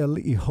Mark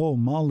Keali'i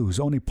Malu's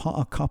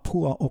Onipa'a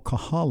Kapua o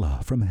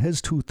Kahala from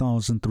his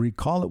 2003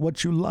 Call It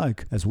What You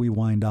Like as we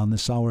wind down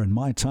this hour in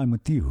My Time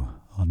With You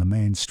on the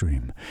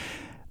Mainstream.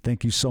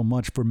 Thank you so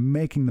much for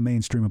making the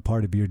Mainstream a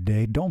part of your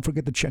day. Don't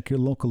forget to check your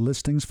local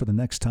listings for the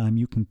next time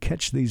you can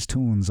catch these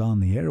tunes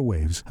on the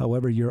airwaves.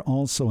 However, you're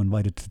also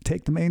invited to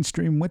take the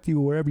Mainstream with you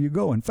wherever you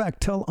go. In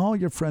fact, tell all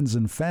your friends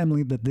and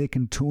family that they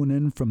can tune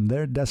in from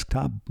their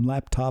desktop,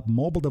 laptop,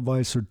 mobile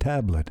device, or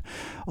tablet.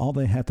 All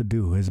they have to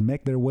do is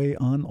make their way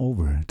on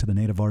over to the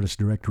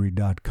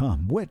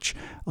nativeartistdirectory.com, which,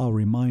 I'll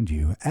remind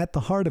you, at the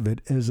heart of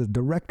it is a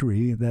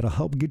directory that'll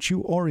help get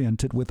you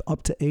oriented with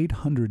up to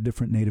 800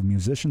 different Native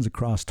musicians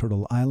across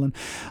Turtle Island Island.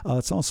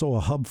 It's also a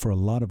hub for a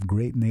lot of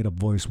great Native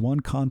Voice One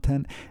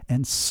content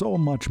and so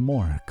much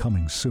more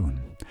coming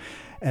soon.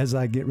 As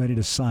I get ready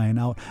to sign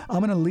out, I'm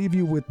going to leave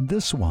you with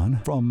this one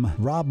from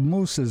Rob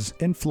Moose's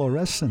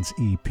Inflorescence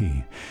EP,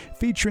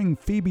 featuring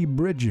Phoebe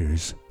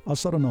Bridgers,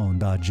 also known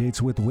da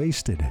Jates with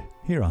Wasted,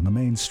 here on the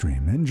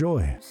mainstream.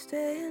 Enjoy.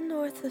 Staying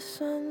north of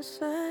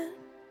sunset,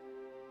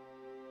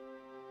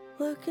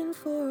 looking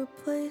for a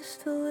place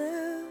to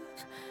live,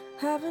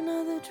 have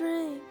another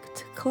drink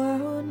to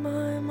cloud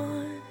my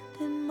mind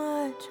and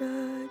my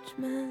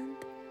judgment.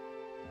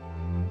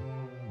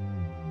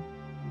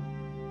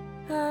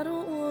 I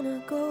don't wanna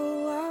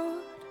go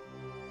out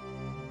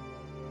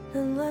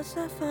unless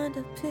I find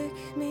a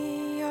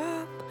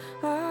pick-me-up.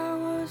 I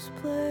was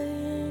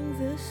playing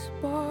this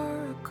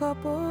bar a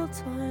couple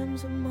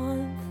times a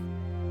month.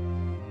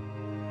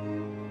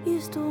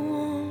 Used to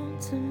want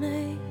to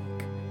make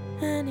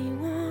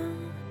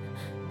anyone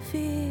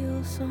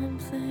feel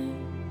something.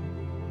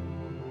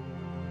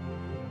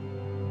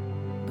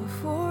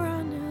 Before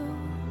I knew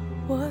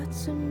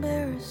what's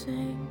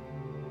embarrassing,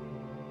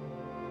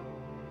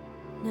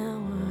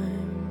 now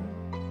I'm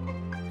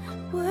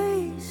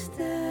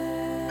wasted,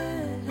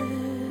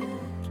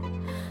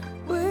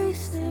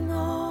 wasting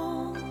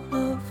all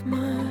of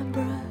my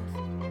breath,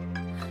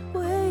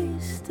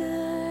 wasted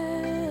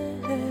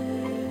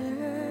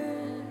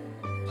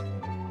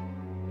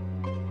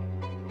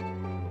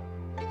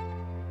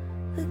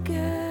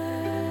again.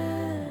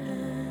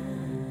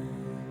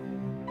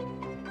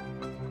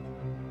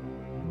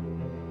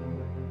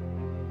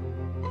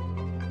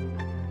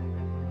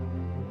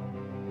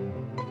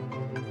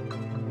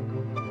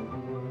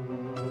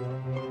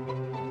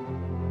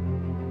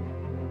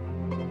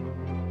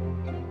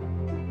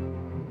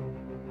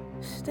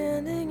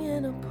 Standing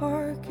in a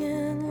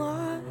parking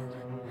lot,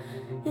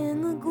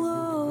 in the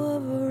glow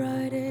of a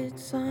Rite Aid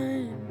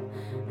sign,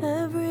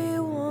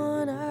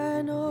 everyone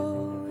I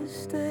know is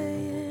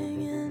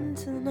staying in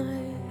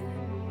tonight.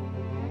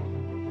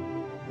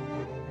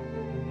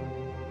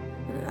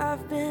 And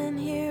I've been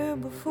here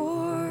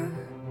before,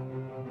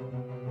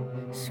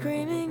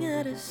 screaming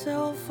at a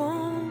cell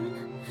phone.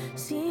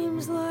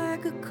 Seems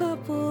like a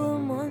couple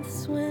of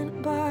months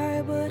went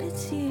by, but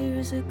it's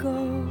years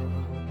ago.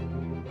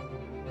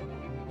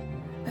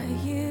 I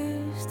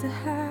used to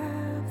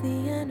have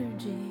the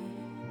energy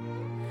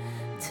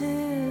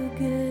to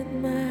get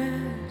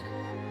mad.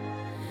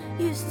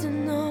 Used to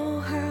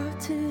know how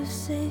to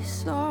say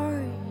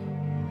sorry,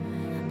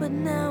 but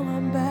now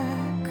I'm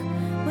back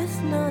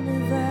with none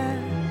of that.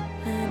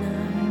 And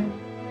I'm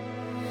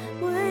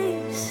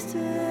wasted,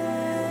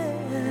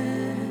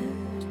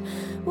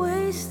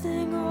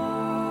 wasting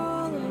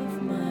all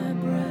of my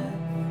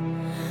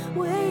breath,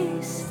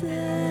 wasted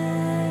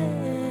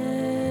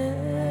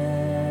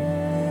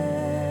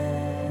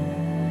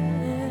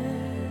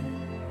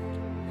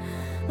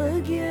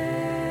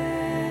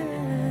again.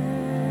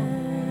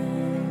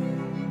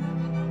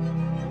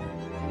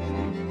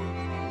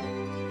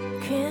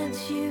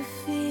 Can't you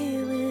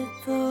feel it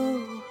though?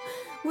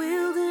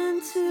 Wheeled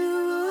into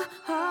a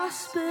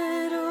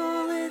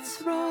hospital,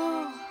 it's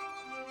raw,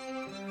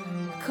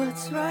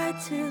 cuts right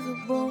to the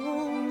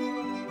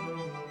bone.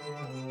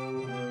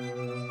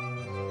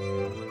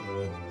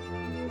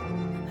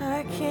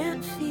 I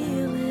can't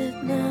feel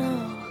it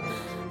now.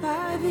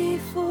 Ivy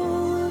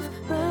full of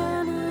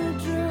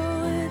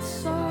Benadryl, it's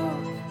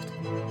soft.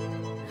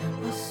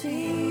 I'll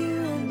see you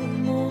in the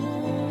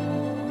morning.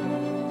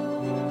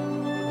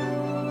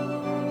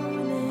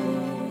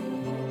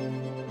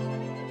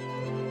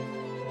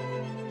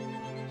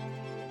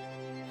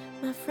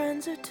 My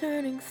friends are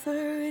turning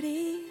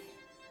 30,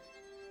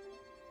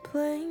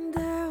 playing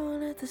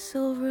down at the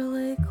Silver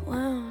Lake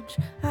Lounge.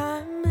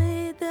 I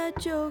made that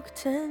joke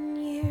 10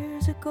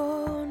 years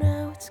ago,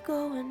 now it's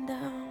going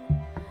down.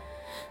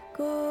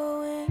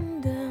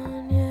 Going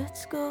down, yeah,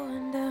 it's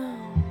going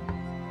down.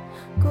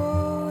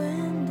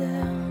 Going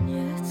down,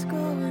 yeah, it's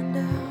going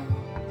down.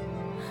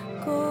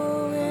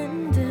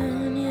 Going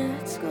down, yeah,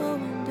 it's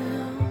going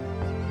down.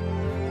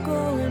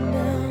 Going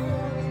down.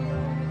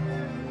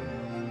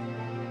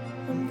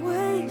 I'm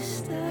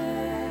wasted,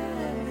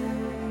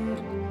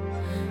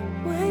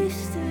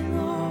 wasting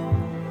all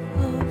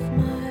of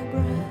my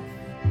breath,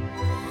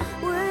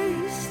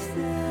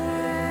 wasted.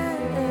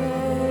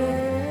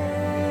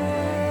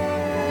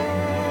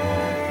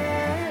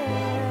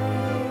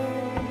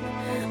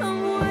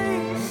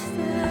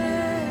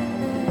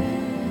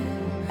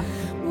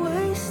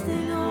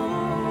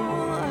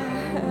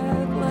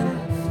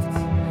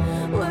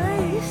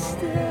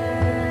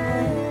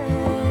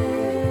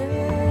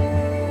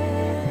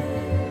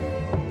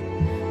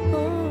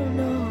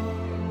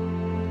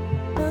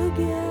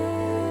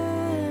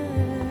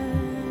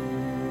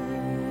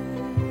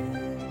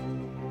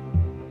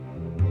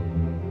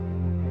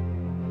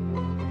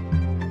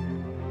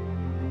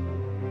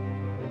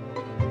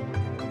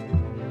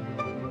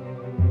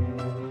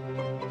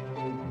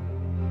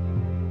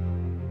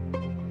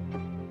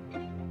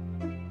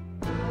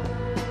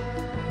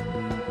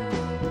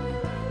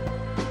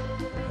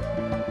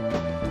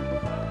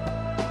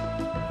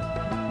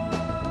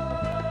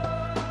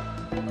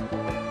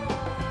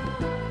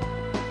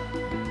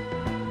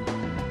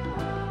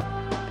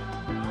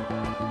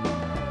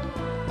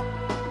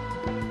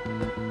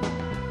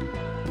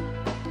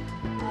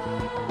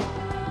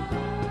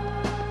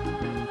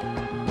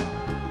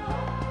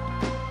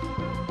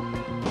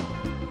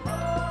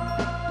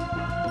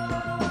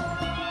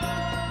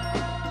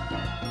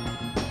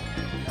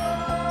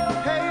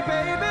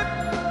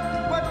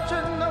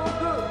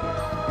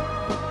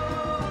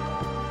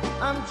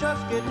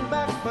 getting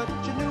back, but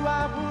you knew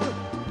I would.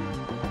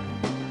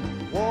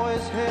 War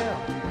is hell.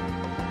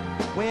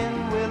 When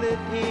will it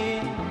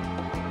end?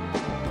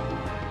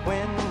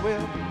 When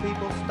will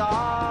people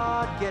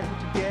start getting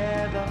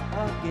together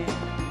again?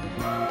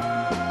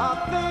 Are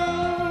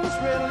things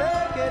really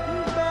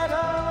getting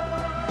better,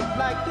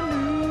 like the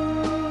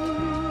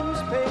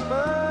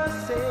newspapers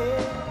say?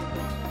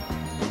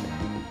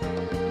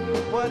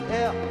 What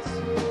else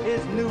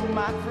is new,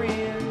 my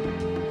friend,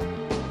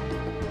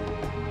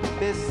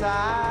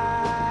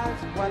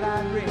 besides what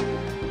I read?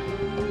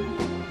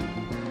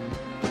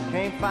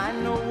 Can't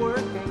find no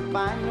work, can't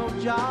find no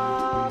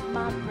job,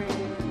 my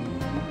friend.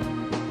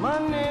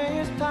 Money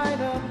is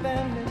tighter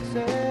than it's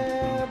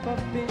ever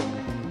been.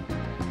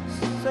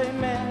 Say,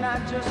 man, I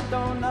just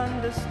don't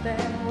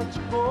understand what's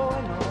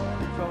going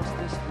on across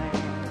this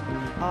land.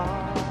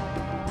 Ah,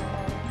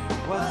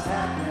 what's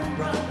happening,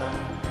 brother?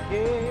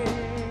 Yeah,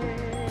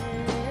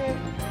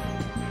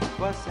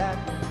 what's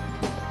happening?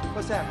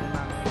 What's happening,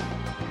 my man?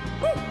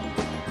 Woo!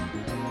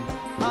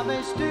 Are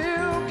they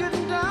still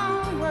getting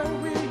down where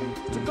we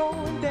used to go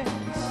and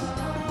dance?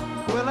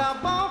 Will our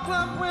ball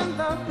club win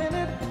the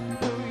pennant?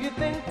 Do you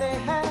think they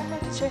have a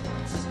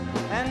chance?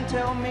 And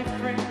tell me,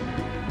 friend,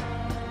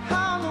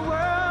 how in the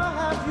world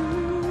have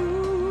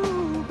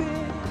you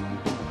been?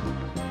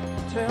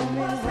 Tell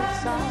me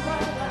what's out,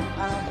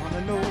 I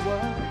wanna know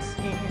what's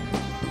in.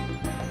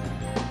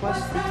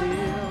 What's the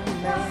deal,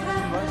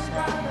 man? What's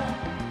happening?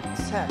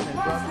 What's happening,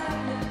 brother?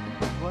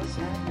 What's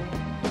happening?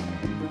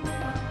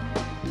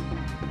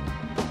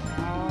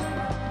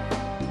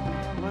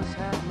 What's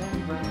happening,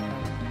 brother?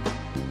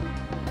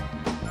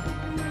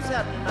 What's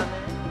happening, my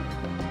man?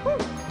 Woo!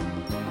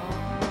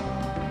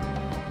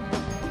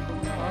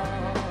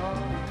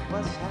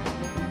 What's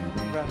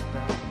happening,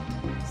 brother?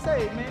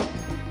 Say, man.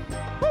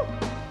 Woo!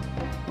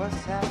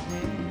 What's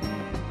happening,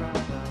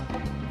 brother?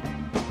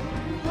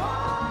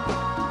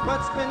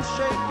 What's been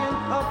shaking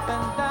up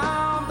and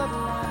down the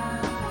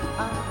line?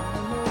 I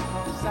don't know,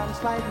 'cause I'm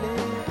slightly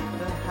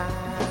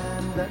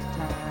behind the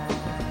time.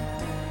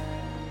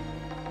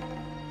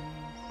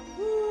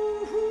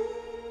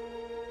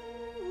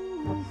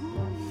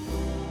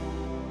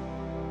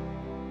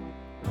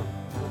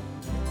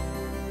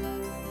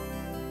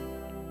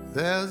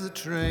 There's a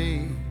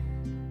train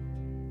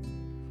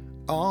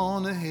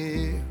on a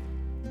hill,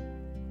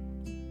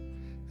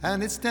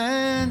 and it's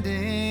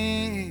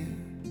standing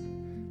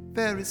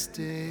very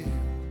still.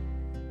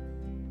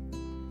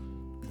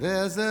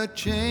 There's a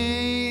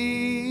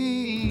chain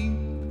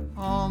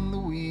on the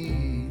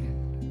wheel.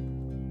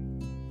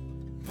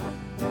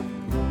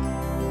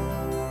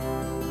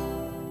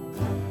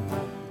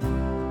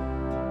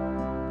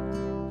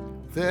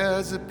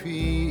 There's a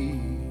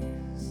peace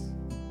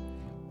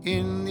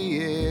in the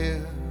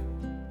air,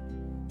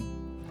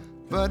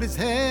 but it's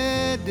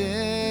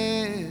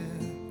headed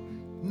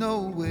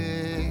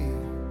nowhere,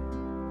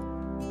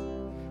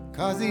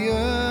 'cause the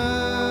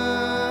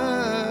earth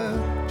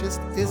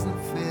just isn't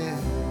fair.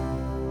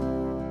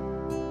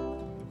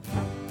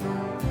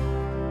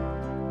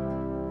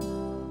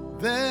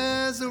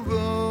 There's a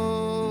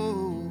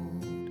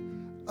road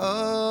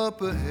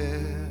up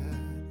ahead,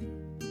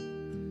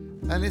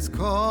 and it's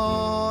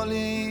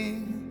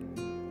calling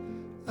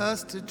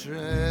us to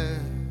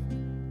tread,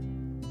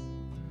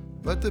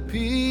 but the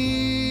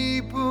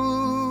people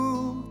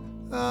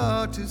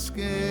are too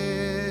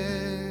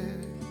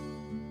scared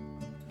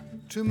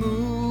to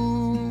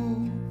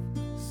move,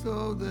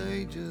 so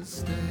they just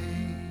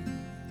stay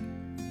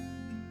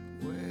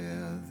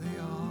where they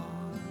are.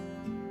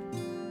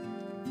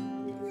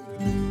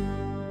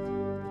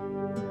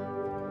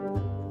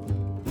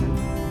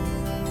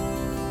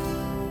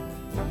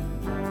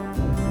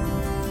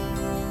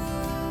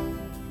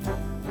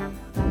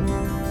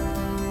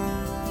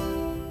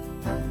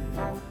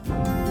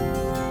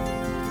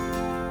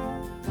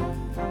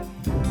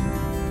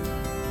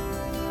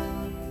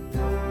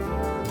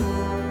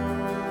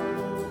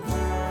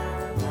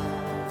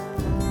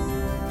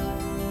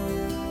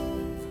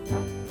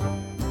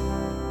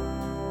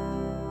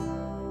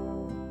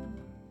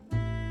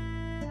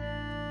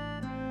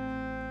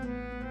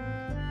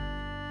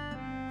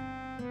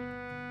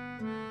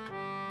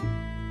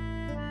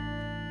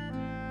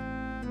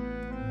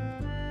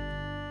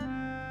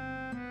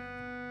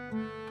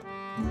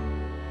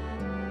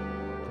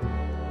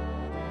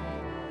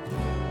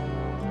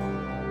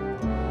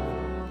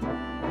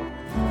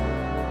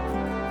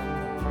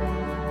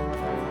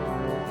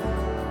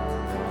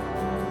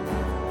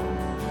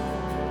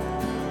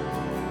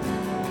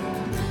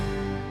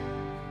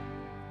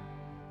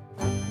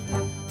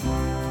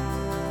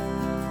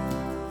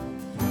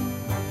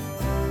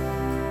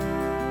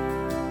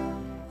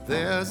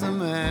 There's a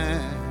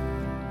man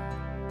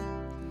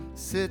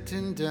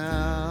sitting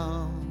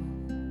down,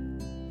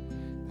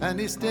 and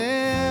he's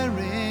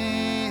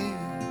staring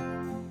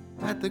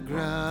at the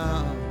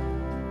ground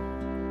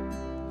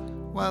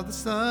while the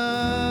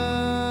sun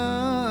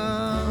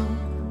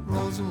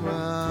rolls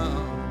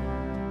around.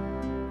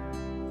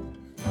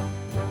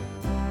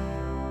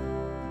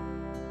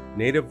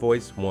 Native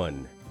Voice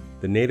 1,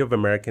 the Native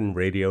American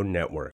Radio Network.